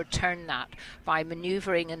to overturn that by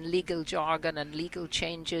manoeuvring in legal jargon and legal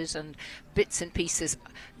changes and bits and pieces.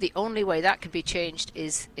 The only way that can be changed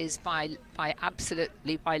is by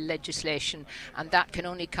legislation, and that can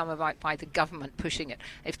only come about by the government pushing it.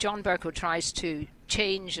 If John Bercow tries to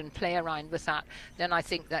change and play around with that, then I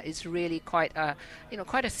think that is really quite a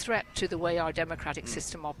threat to the way our democratic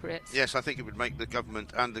system operates. Yes, I think it would make the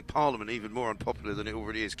government and the Parliament even more unpopular than it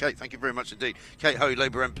already is. Kate, thank you very much indeed. Kate Hoey,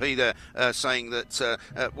 Labour MP there, saying that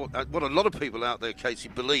what a lot of people out there, Katie,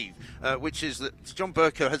 believe, which is that John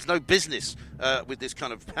Bercow has no business with this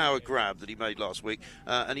kind of power grab that he made last week,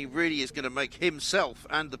 and he really is going to make himself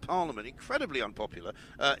and the Parliament incredibly unpopular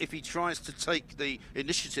if he tries to take the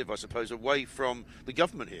initiative, I suppose, away from the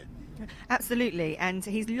government here. Absolutely, and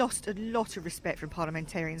he's lost a lot of respect from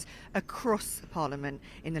parliamentarians across Parliament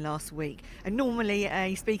in the last week. And normally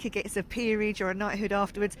a speaker gets a peerage or a knighthood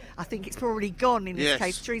afterwards. I think it's probably gone in this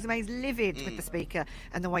case. Theresa May's livid with the speaker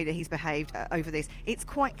and the way that he's behaved over this. It's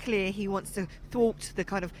quite clear he wants to thwart the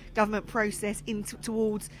kind of government process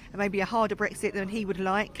towards maybe a harder Brexit than he would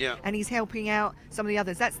like, and he's helping out some of the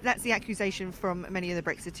others. That's the accusation from many of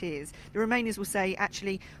the Brexiteers. The Remainers will say,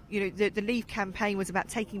 actually, the Leave campaign was about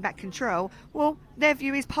taking back control. Well, their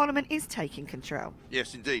view is Parliament is taking control.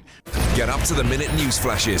 Yes, indeed. Get up-to-the-minute news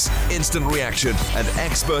flashes, instant reaction and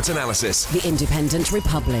expert analysis. The Independent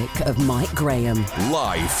Republic of Mike Graham.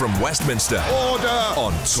 Live from Westminster. Order!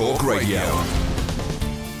 On Talk Radio.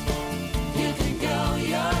 You can go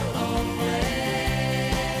your own way.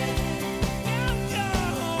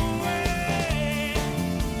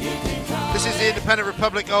 This is the Independent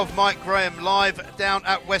Republic of Mike Graham, live down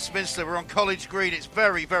at Westminster. We're on College Green. It's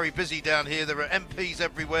very, very busy down here. There are MPs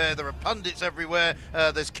everywhere. There are pundits everywhere.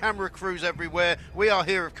 There's camera crews everywhere. We are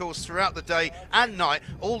here, of course, throughout the day and night,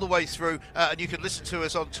 all the way through. And you can listen to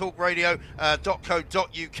us on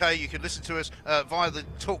talkradio.co.uk. You can listen to us via the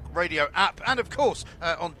Talk Radio app and, of course,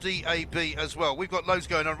 on DAB as well. We've got loads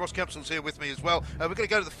going on. Ross Kempsell's here with me as well. We're going to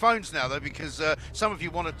go to the phones now, though, because some of you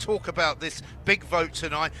want to talk about this big vote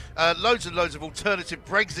tonight. Loads and loads of alternative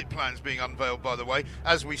Brexit plans being unveiled, by the way,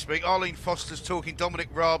 as we speak. Arlene Foster's talking,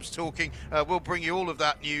 Dominic Raab's talking. We'll bring you all of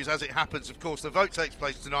that news as it happens. Of course, the vote takes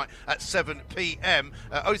place tonight at 7 p.m.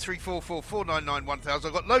 0344 499 1000.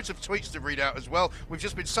 I've got loads of tweets to read out as well. We've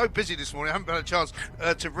just been so busy this morning, I haven't had a chance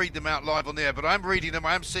to read them out live on the air, but I am reading them,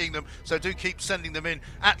 I am seeing them, so do keep sending them in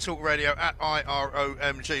at Talk Radio, at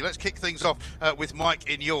IROMG. Let's kick things off with Mike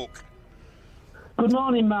in York. Good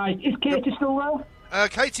morning, Mike. Is Katie still there?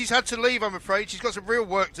 Katie's had to leave, I'm afraid. She's got some real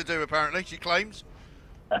work to do, apparently, she claims.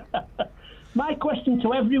 My question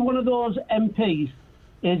to every one of those MPs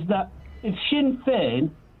is that if Sinn Féin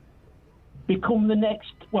become the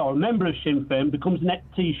next, well, a member of Sinn Féin becomes the next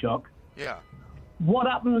Taoiseach, yeah, what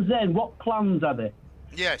happens then? What plans are there?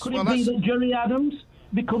 Yes, Could well, it be that Gerry Adams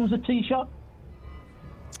becomes a Taoiseach?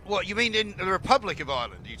 What, you mean in the Republic of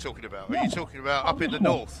Ireland, are you talking about? Or are you talking about up in the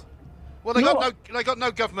No. north? Well, they got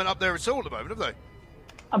no government up there at all at the moment, have they?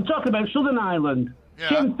 I'm talking about Southern Ireland. Yeah.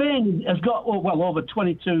 Sinn Féin has got over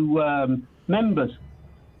 22 members.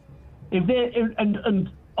 If they and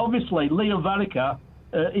obviously Leo Varadkar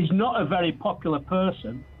is not a very popular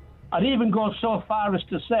person. I'd even go so far as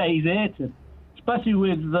to say he's hated, especially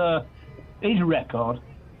with his record.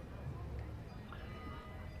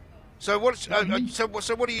 So what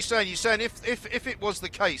are you saying? You're saying if it was the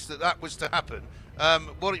case that was to happen,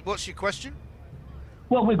 what's your question?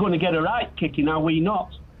 Well, we're going to get a right kicking, are we not?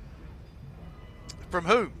 From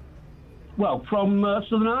whom? Well, from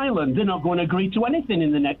Southern Ireland. They're not going to agree to anything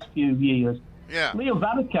in the next few years. Yeah. Leo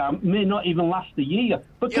Varadkar may not even last a year.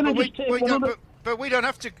 But can I just take one other... But we don't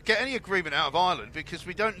have to get any agreement out of Ireland because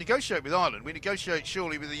we don't negotiate with Ireland. We negotiate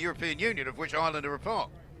surely with the European Union, of which Ireland are a part.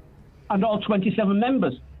 And all 27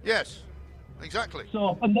 members. Yes, exactly.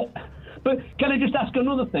 So, but can I just ask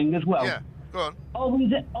another thing as well? Yeah, go on.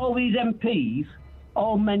 All these MPs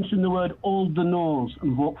all mention the word hold the nose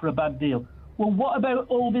and vote for a bad deal. Well, what about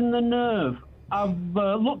holding the nerve? I've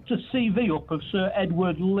looked a CV up of Sir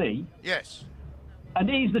Edward Lee. Yes. And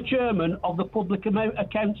he's the chairman of the Public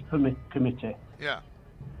Accounts Committee. Yeah.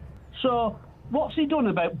 So what's he done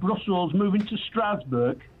about Brussels moving to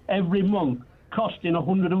Strasbourg every month, costing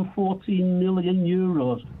 114 million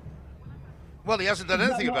euros? Well, he hasn't done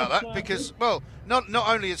anything about that because, well, not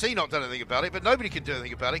only has he not done anything about it, but nobody can do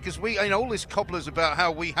anything about it because all this cobblers about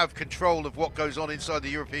how we have control of what goes on inside the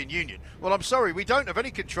European Union. Well, I'm sorry, we don't have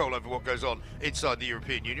any control over what goes on inside the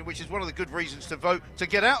European Union, which is one of the good reasons to vote to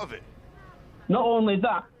get out of it. Not only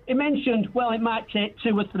that, he mentioned, well, it might take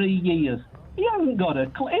 2 or 3 years. He hasn't got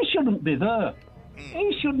he shouldn't be there.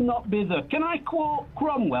 He should not be there. Can I quote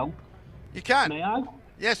Cromwell? You can. May I?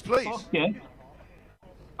 Yes, please. Okay.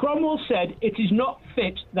 Cromwell said, "It is not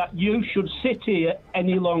fit that you should sit here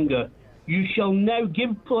any longer. You shall now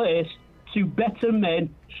give place to better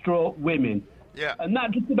men stroke women." Yeah. And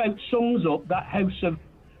that just about sums up that house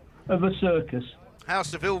of a circus.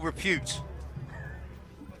 House of ill repute.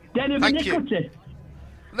 Den of iniquity.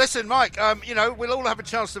 Listen, Mike, we'll all have a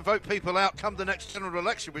chance to vote people out come the next general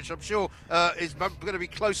election, which I'm sure is going to be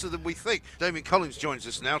closer than we think. Damien Collins joins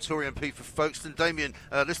us now, Tory MP for Folkestone. Damien,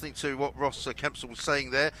 listening to what Ross Kempsell was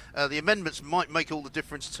saying there, the amendments might make all the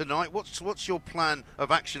difference tonight. What's your plan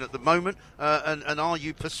of action at the moment, and are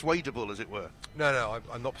you persuadable, as it were? No,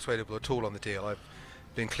 I'm not persuadable at all on the deal. I've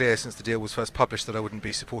been clear since the deal was first published that I wouldn't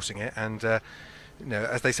be supporting it, and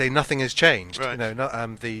as they say, nothing has changed. Right.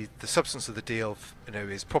 The substance of the deal,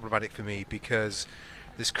 is problematic for me because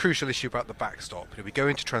this crucial issue about the backstop. We go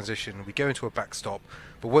into transition, we go into a backstop,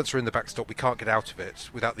 but once we're in the backstop, we can't get out of it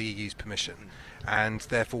without the EU's permission, and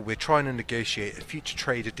therefore we're trying to negotiate a future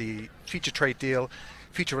trade deal,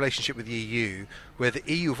 future relationship with the EU, where the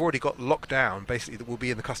EU have already got locked down, basically, that we'll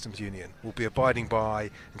be in the customs union, we'll be abiding by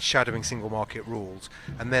and shadowing single market rules,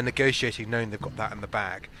 and they're negotiating knowing they've got that in the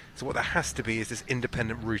bag. So what there has to be is this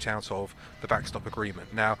independent route out of the backstop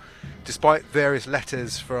agreement. Now, despite various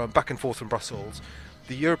letters from back and forth from Brussels,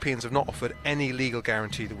 the Europeans have not offered any legal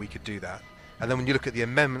guarantee that we could do that. And then when you look at the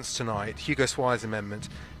amendments tonight, Hugo Swire's amendment,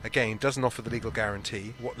 again, doesn't offer the legal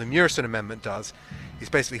guarantee. What the Murison amendment does is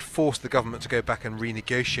basically force the government to go back and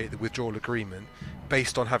renegotiate the withdrawal agreement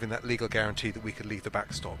based on having that legal guarantee that we could leave the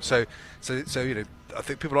backstop. So I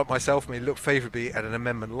think people like myself may look favourably at an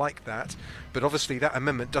amendment like that, but obviously that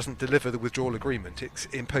amendment doesn't deliver the withdrawal agreement. It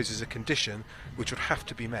imposes a condition which would have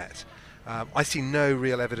to be met. I see no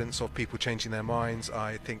real evidence of people changing their minds.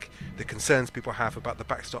 I think the concerns people have about the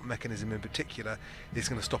backstop mechanism in particular is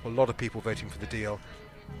going to stop a lot of people voting for the deal.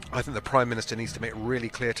 I think the Prime Minister needs to make really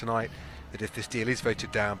clear tonight that if this deal is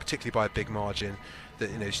voted down, particularly by a big margin,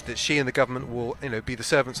 that she and the government will be the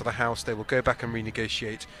servants of the House. They will go back and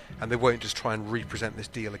renegotiate, and they won't just try and represent this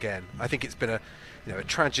deal again. I think it's been a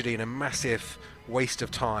tragedy and a massive waste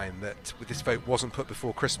of time that with this vote wasn't put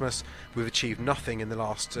before Christmas. We've achieved nothing in the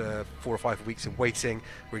last 4 or 5 weeks of waiting.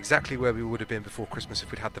 We're exactly where we would have been before Christmas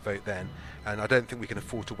if we'd had the vote then, and I don't think we can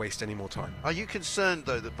afford to waste any more time. Are you concerned,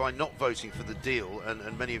 though, that by not voting for the deal,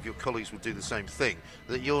 and many of your colleagues will do the same thing,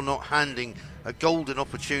 that you're not handing a golden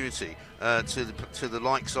opportunity to the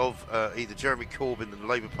likes of either Jeremy Corbyn and the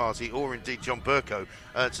Labour Party, or indeed John Bercow,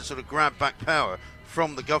 to sort of grab back power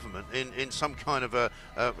from the government in some kind of a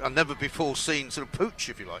never-before-seen sort of pooch,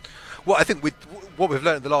 if you like? Well, I think what we've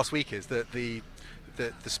learned in the last week is that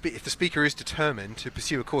if the Speaker is determined to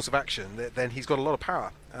pursue a course of action, then he's got a lot of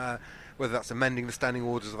power. Whether that's amending the standing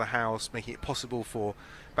orders of the House, making it possible for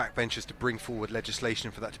backbenchers to bring forward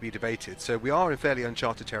legislation for that to be debated. So we are in fairly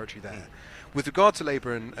uncharted territory there. With regard to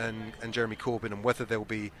Labour and Jeremy Corbyn and whether there will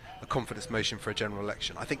be a confidence motion for a general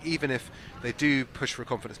election, I think even if they do push for a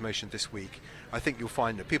confidence motion this week, I think you'll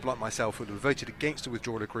find that people like myself who have voted against a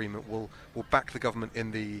withdrawal agreement will back the government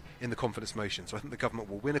in the confidence motion. So I think the government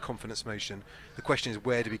will win a confidence motion. The question is,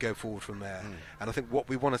 where do we go forward from there? And I think what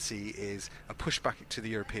we want to see is a pushback to the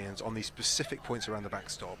Europeans on these specific points around the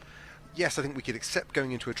backstop. Yes, I think we could accept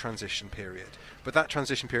going into a transition period, but that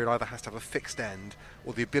transition period either has to have a fixed end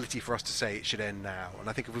or the ability for us to say it should end now. And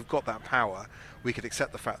I think if we've got that power, we could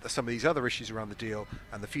accept the fact that some of these other issues around the deal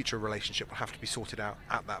and the future relationship will have to be sorted out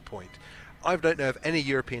at that point. I don't know of any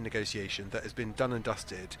European negotiation that has been done and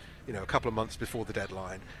dusted, a couple of months before the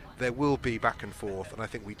deadline. There will be back and forth, and I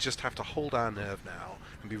think we just have to hold our nerve now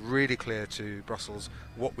and be really clear to Brussels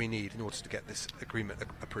what we need in order to get this agreement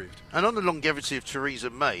approved. And on the longevity of Theresa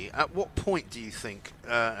May, at what point do you think,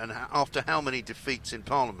 and after how many defeats in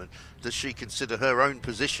Parliament, does she consider her own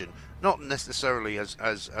position, not necessarily as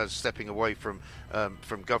stepping away from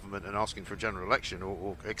government and asking for a general election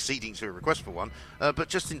or acceding to a request for one, but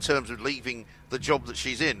just in terms of leaving the job that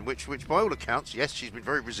she's in, which by all accounts, yes, she's been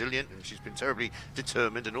very resilient and she's been terribly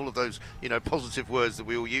determined, and all of those positive words that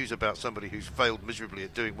we all use about somebody who's failed miserably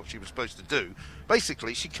at doing what she was supposed to do.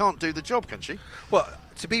 Basically, she can't do the job, can she? Well,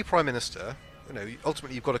 to be Prime Minister,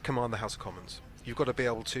 ultimately you've got to command the House of Commons. You've got to be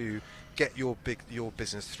able to get your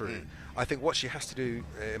business through. I think what she has to do,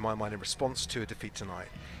 in my mind, in response to a defeat tonight,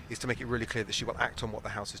 is to make it really clear that she will act on what the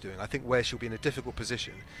House is doing. I think where she'll be in a difficult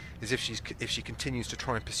position is if she continues to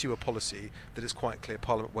try and pursue a policy that it's quite clear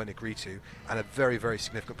Parliament won't agree to, and a very, very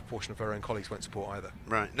significant proportion of her own colleagues won't support either.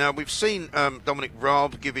 Right. Now, we've seen Dominic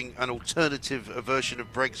Raab giving an alternative version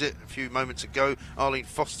of Brexit a few moments ago. Arlene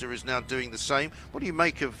Foster is now doing the same. What do you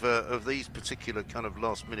make of these particular kind of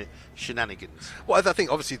last-minute shenanigans? Well, I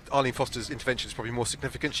think obviously Arlene Foster's intervention is probably more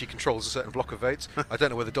significant. She controls a certain block of votes. I don't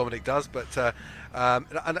know whether Dominic does, but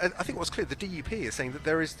and I think what's clear, the DUP is saying that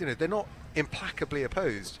there is, they're not implacably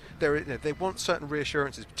opposed. They want certain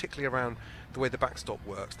reassurances, particularly around the way the backstop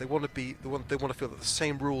works. They want to feel that the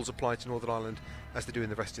same rules apply to Northern Ireland as they do in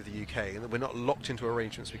the rest of the UK, and that we're not locked into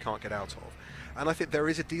arrangements we can't get out of. And I think there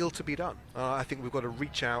is a deal to be done. I think we've got to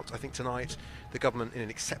reach out. I think tonight the government, in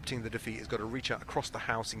accepting the defeat, has got to reach out across the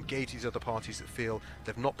House, engage these other parties that feel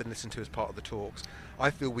they've not been listened to as part of the talks. I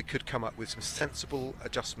feel we could come up with some sensible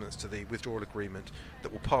adjustments to the withdrawal agreement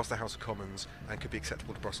that will pass the House of Commons and could be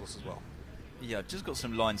acceptable to Brussels as well. Yeah, I've just got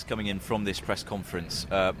some lines coming in from this press conference,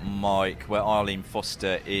 Mike, where Arlene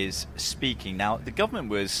Foster is speaking. Now, the government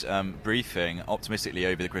was briefing optimistically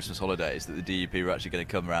over the Christmas holidays that the DUP were actually going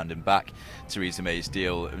to come around and back Theresa May's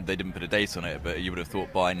deal. They didn't put a date on it, but you would have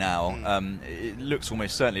thought by now. It looks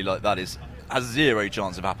almost certainly like that has zero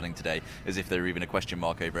chance of happening today, as if there were even a question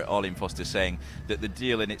mark over it. Arlene Foster saying that the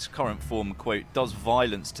deal in its current form, quote, does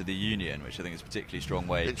violence to the union, which I think is a particularly strong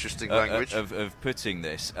way language of putting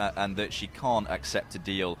this, and that she can't accept a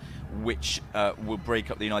deal which will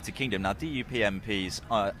break up the United Kingdom. Now, DUP MPs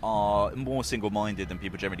are more single-minded than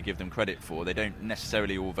people generally give them credit for. They don't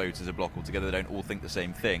necessarily all vote as a bloc altogether. They don't all think the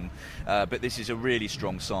same thing. But this is a really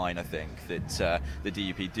strong sign, I think, that the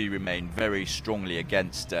DUP do remain very strongly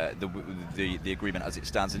against the agreement as it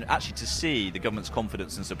stands. And actually to see the government's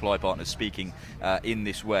confidence and supply partners speaking in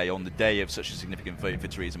this way on the day of such a significant vote for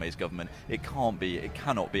Theresa May's government, it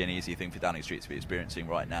cannot be an easy thing for Downing Street to be experiencing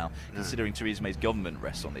right now, considering Theresa May's government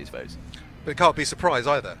rests on these votes. But it can't be a surprise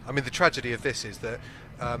either. I mean, the tragedy of this is that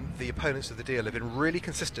the opponents of the deal have been really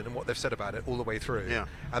consistent in what they've said about it all the way through. Yeah.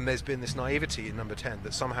 And there's been this naivety in Number 10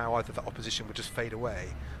 that somehow either that opposition would just fade away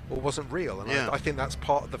or wasn't real. And I think that's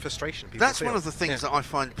part of the frustration people That's feel. one of the things that I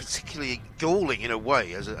find particularly galling in a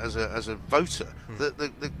way as a voter.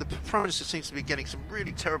 The Prime Minister seems to be getting some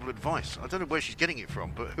really terrible advice. I don't know where she's getting it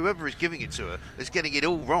from, but whoever is giving it to her is getting it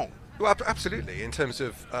all wrong. Well, absolutely. In terms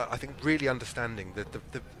of, I think, really understanding the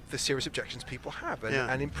serious objections people have,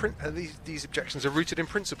 and these objections are rooted in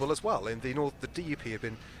principle as well. In the DUP have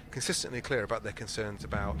been consistently clear about their concerns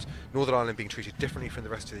about Northern Ireland being treated differently from the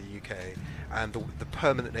rest of the UK, and the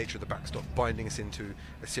permanent nature of the backstop binding us into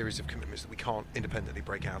a series of commitments that we can't independently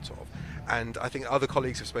break out of. And I think other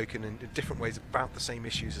colleagues have spoken in different ways about the same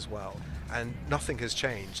issues as well, and nothing has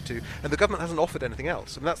changed. And the government hasn't offered anything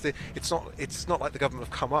else. And it's not like the government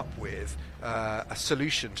have come up with a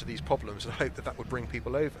solution to these problems and hope that would bring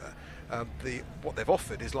people over. What they've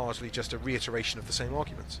offered is largely just a reiteration of the same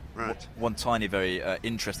arguments. Right. One tiny, very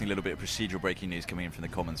interesting little bit of procedural breaking news coming in from the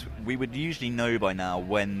Commons. We would usually know by now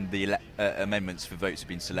when the amendments for votes have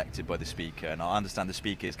been selected by the Speaker, and I understand the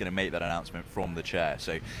Speaker is going to make that announcement from the Chair.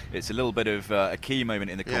 So it's a little bit of a key moment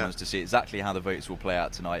in the Commons to see exactly how the votes will play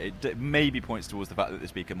out tonight. It maybe points towards the fact that the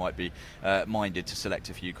Speaker might be minded to select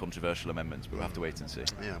a few controversial amendments, but we'll have to wait and see.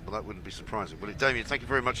 Yeah, well, that wouldn't be surprising. Well, Damien, thank you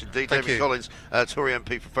very much indeed. Thank Damien you. Collins, Tory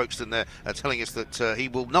MP for Folkestone there, telling us that he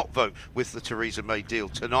will not vote with the Theresa May deal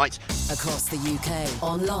tonight. Across the UK,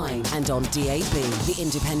 online and on DAB, the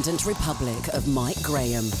Independent Republic of Mike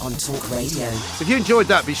Graham on Talk Radio. If you enjoyed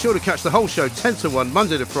that, be sure to catch the whole show 10 to 1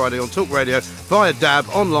 Monday to Friday on Talk Radio, via DAB,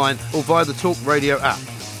 online or via the Talk Radio app.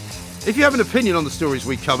 If you have an opinion on the stories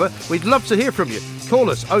we cover, we'd love to hear from you. Call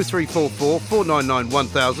us 0344 499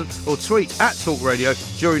 1000 or tweet at Talk Radio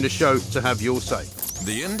during the show to have your say.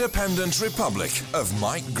 The Independent Republic of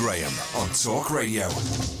Mike Graham on Talk Radio.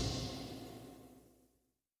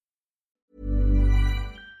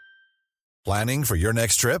 Planning for your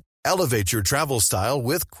next trip? Elevate your travel style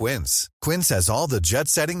with Quince. Quince has all the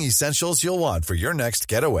jet-setting essentials you'll want for your next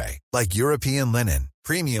getaway, like European linen,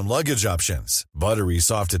 premium luggage options, buttery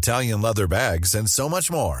soft Italian leather bags, and so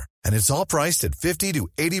much more. And it's all priced at 50 to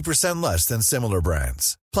 80% less than similar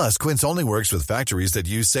brands. Plus, Quince only works with factories that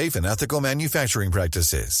use safe and ethical manufacturing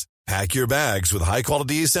practices. Pack your bags with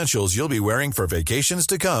high-quality essentials you'll be wearing for vacations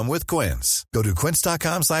to come with Quince. Go to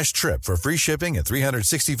quince.com/trip for free shipping and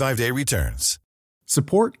 365-day returns.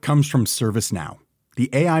 Support comes from ServiceNow,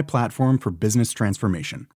 the AI platform for business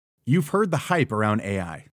transformation. You've heard the hype around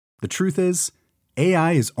AI. The truth is,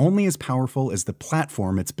 AI is only as powerful as the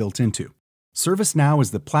platform it's built into. ServiceNow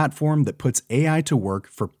is the platform that puts AI to work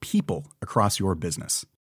for people across your business,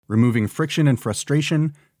 removing friction and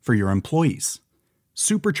frustration for your employees,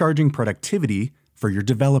 supercharging productivity for your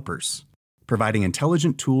developers, providing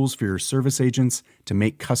intelligent tools for your service agents to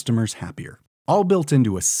make customers happier. All built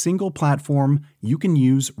into a single platform you can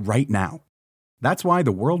use right now. That's why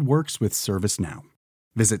the world works with ServiceNow.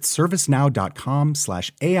 Visit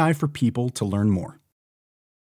servicenow.com/AI for people to learn more.